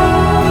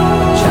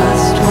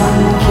 Just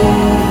one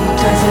key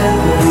does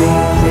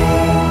everything.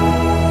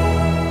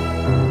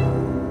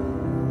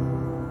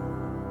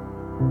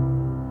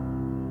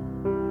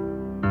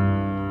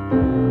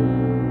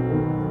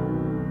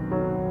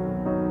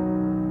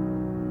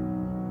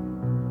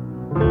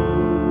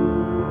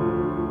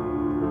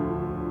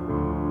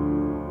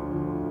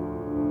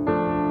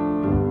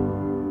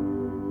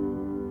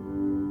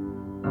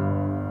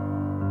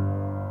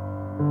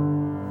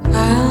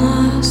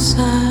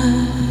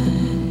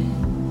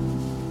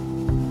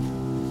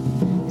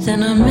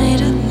 Then I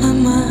made up my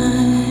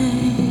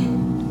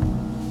mind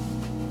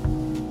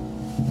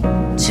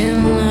to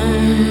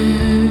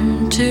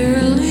learn to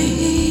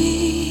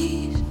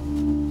release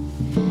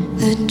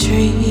the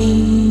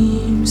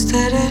dreams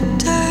that had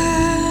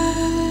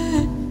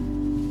died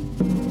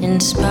in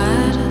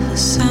spite of the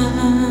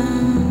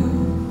sound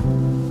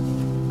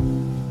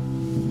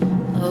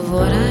of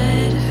what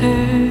I'd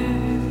heard,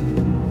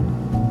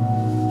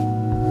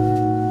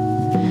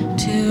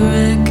 to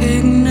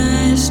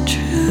recognize truth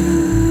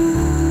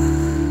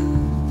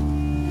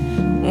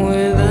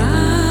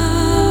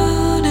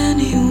without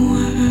any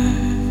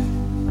word.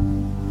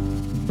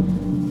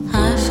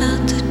 I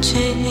felt the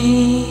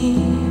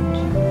change,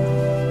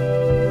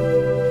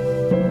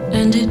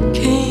 and it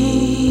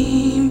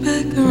came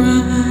back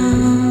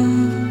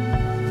around.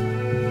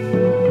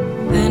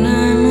 Then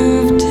I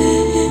moved in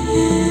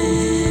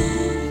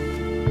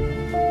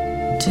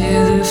to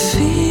the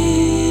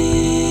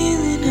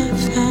feeling I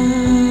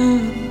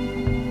found,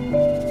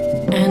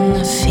 and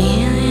the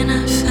feeling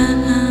I found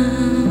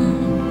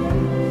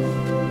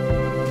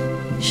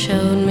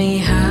showed me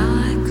how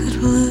I could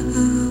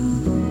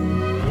lose,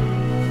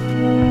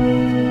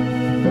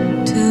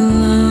 to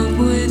love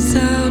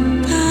without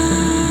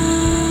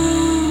boundary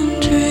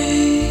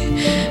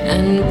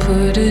and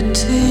put it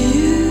to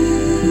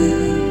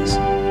use,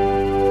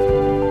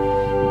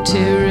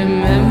 to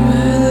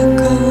remember the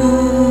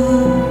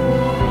goal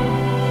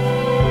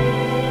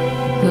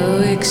who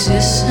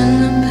exists in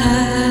the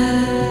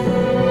past,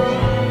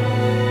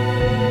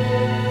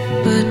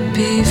 but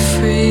be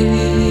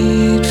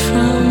freed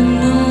from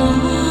the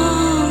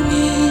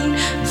longing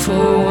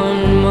for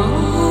one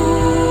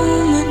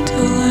moment to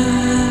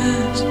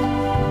last,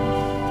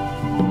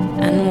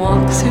 and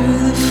walk through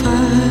the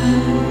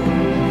fire,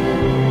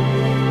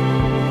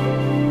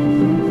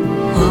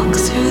 walk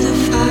through the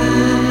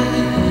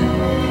fire,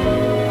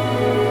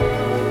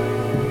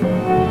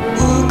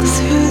 walk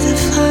through the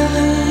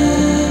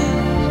fire,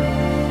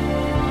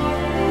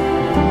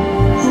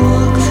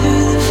 walk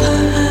through the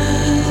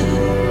fire,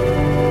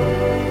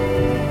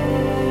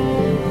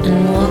 and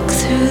walk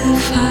through the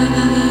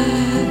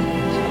fire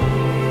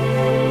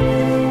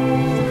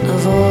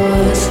of all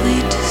earthly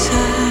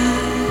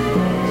desires,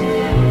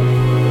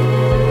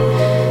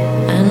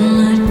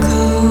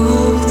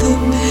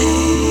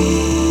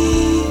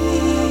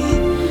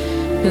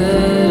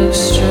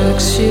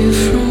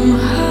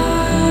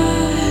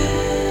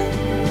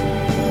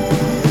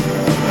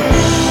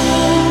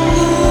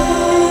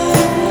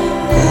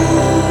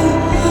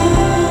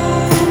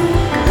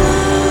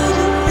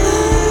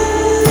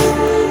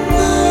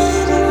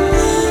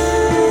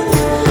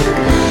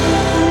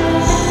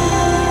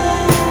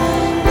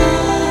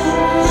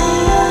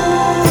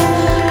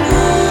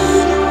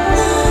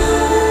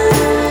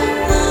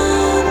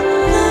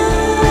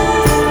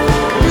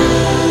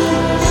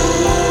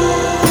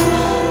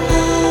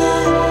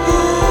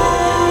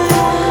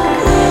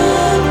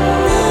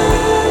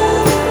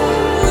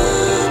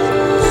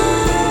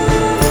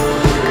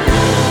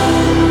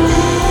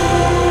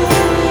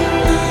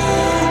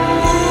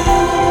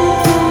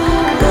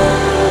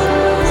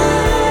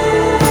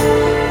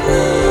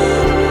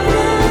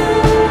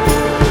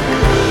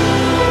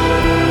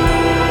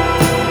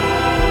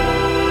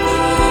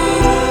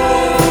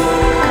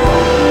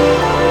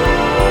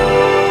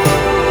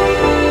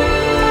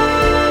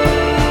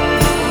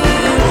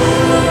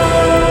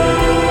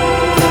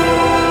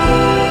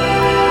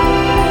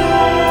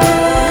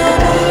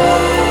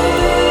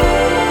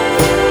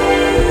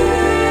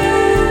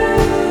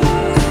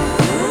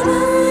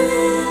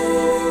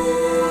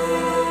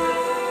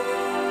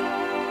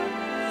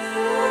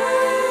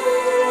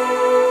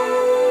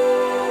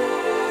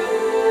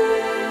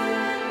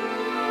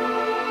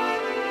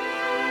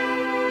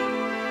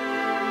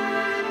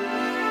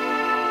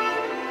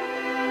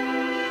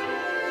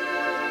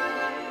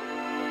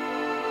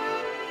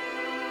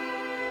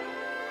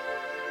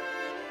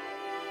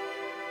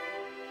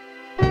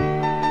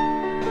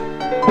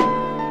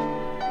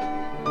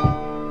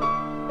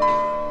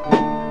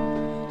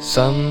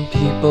 Some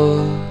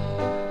people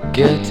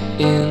get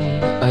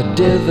in a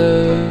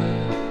dither,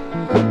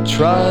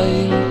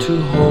 trying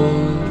to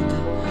hold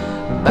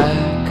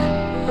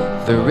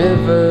back the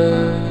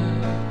river.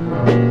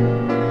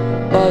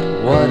 But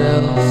what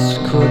else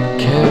could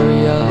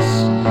carry us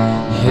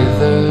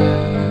hither?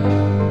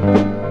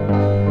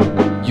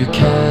 You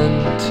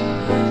can't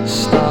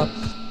stop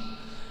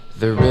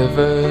the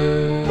river.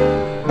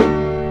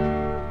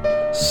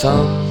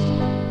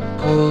 Some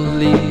pull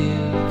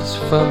leaves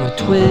from a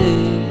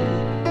twig,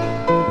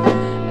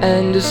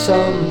 and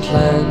some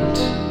plant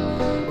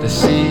the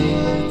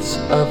seeds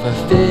of a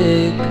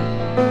fig,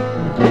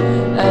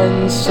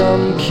 and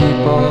some keep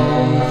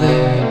all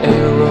their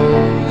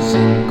arrows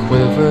in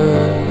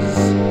quivers,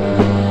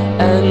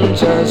 and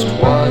just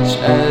watch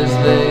as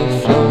they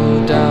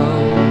flow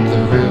down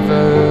the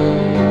river.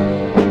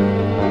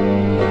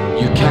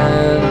 You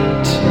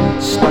can't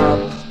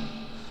stop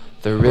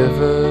the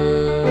river.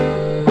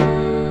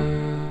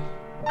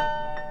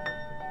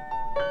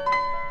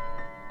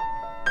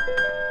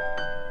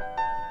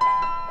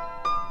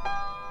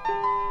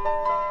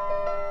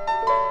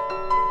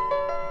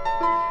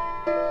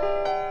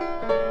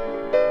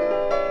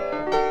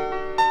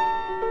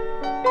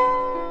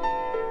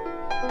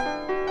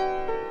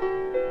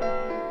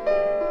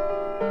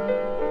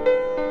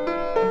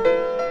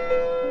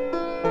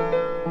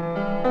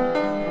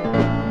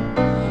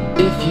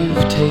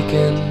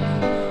 Taken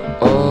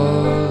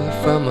all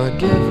from a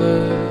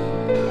giver,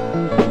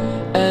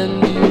 and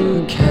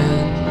you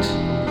can't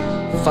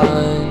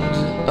find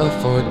a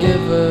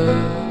forgiver,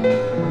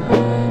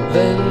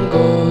 then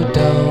go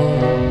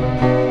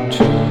down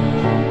to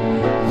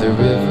the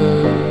river.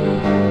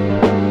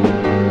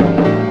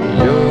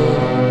 You're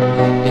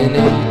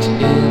innate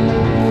in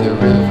the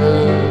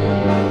river.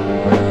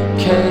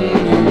 Can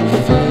you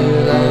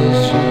feel as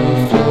you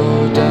flow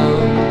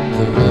down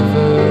the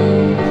river?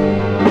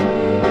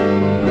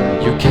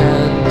 You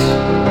can't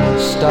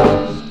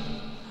stop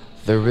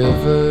the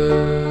river.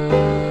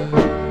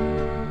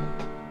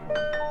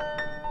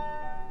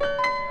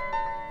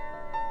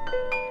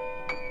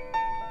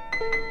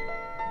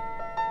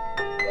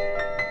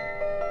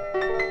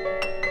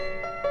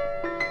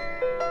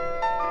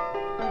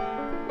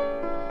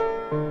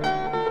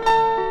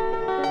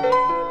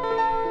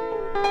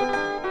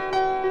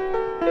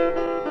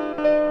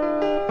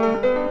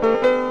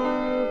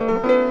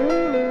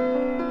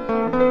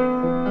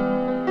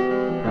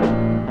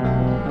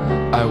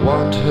 I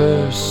want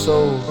her so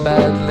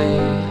badly,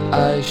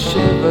 I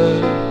shiver.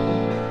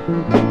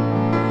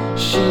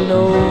 She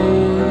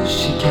knows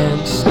she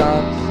can't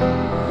stop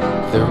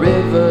the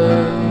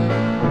river.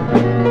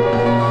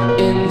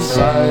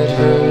 Inside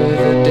her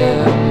the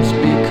dams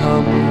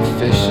become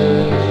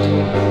fissured.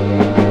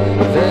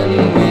 Then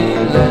we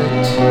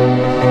let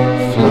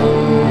flow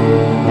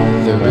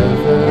the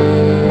river.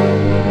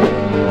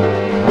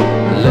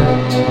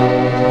 Let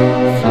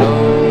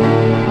flow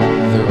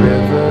the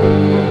river.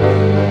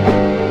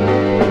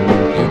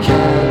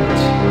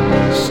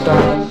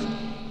 Stop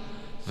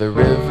the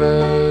river.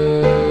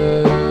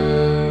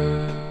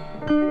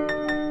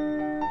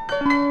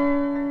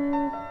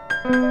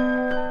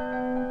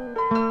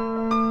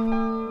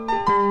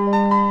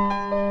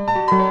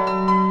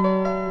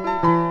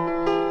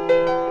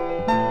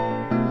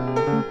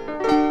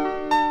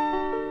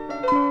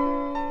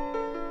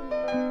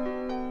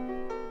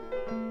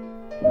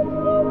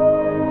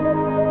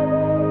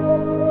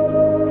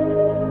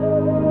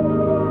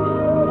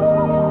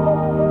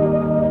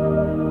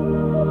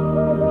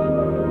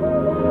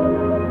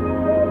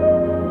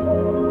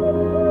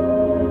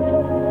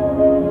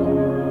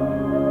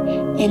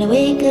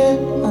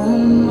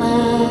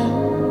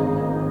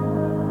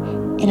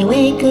 And I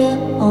wake up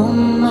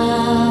on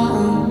my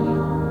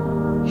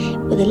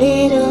own, with a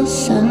little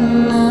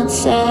sun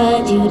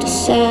outside. You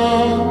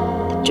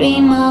decide the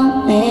dream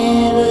I'll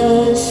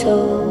never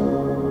sow.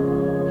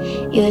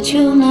 You're a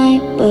true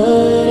night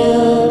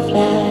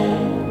butterfly.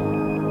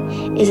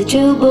 Is it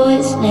true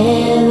boys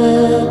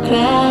never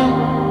cry?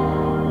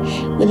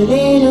 With a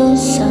little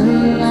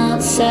sun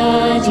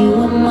outside, you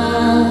are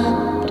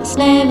mine. It's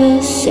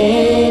never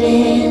set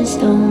in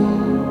stone.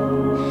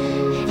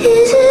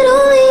 Is it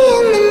only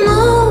in the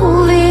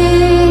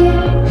movie?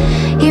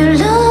 You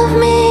love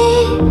me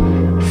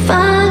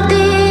 5D.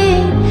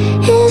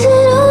 Is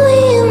it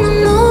only in the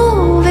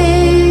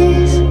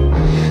movies?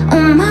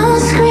 On my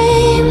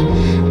screen,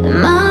 in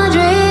my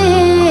dream.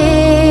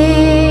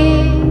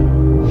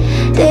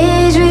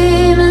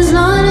 Daydream is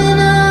not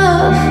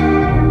enough.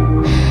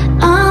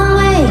 I'm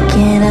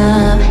waking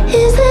up.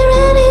 Is there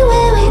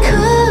anywhere we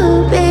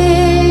could be?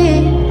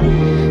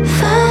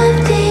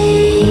 5D.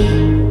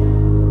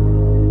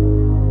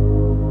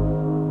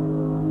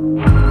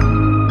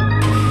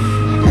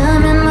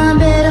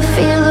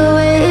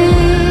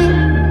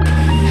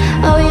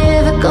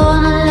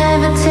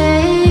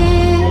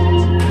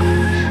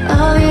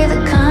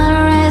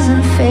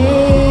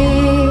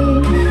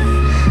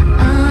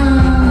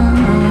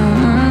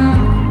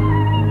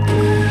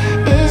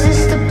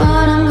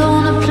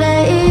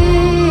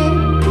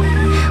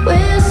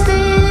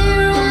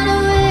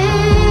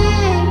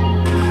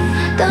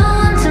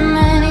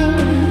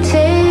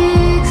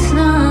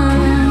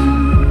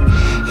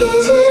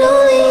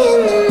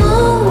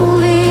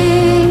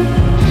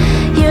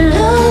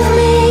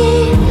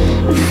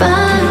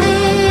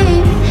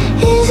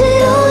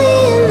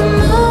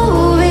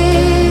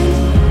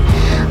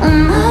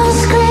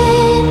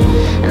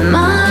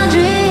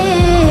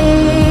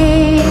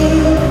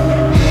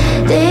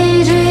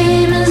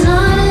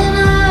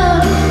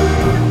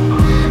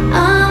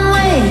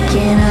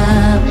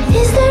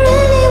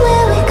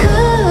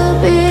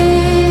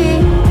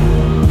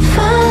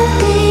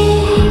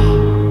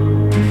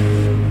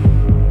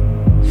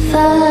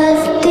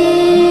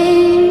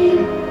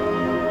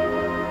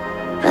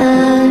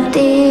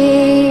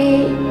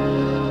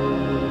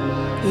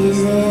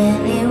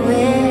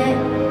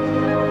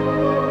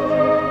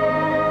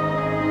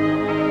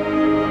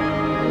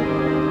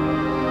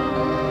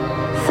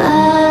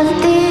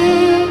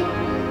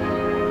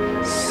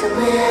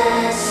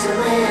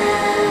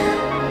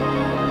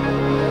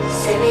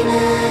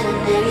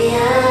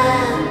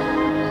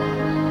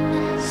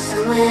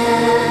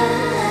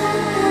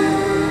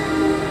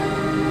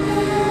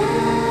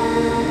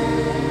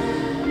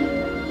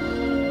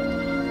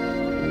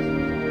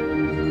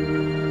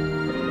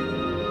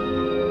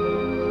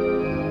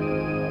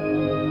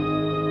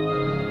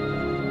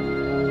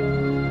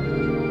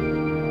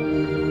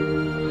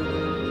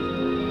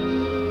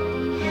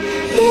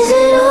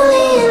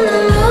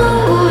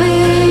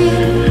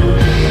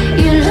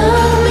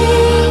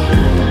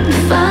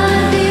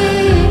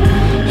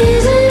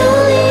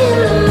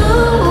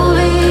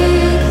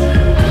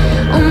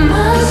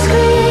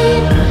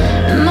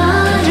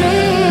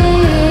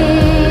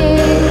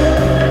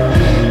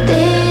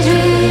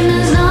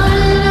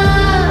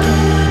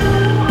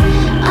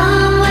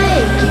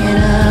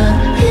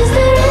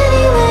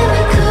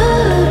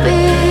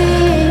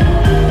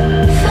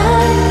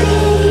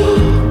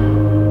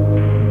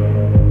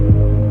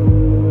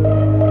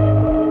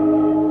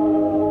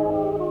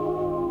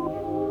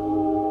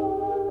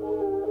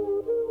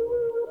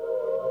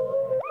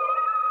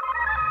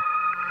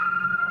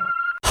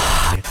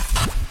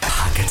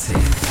 הקצה.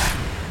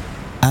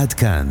 עד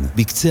כאן,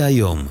 בקצה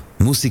היום,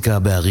 מוסיקה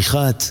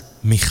בעריכת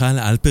מיכל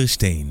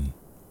אלפרשטיין.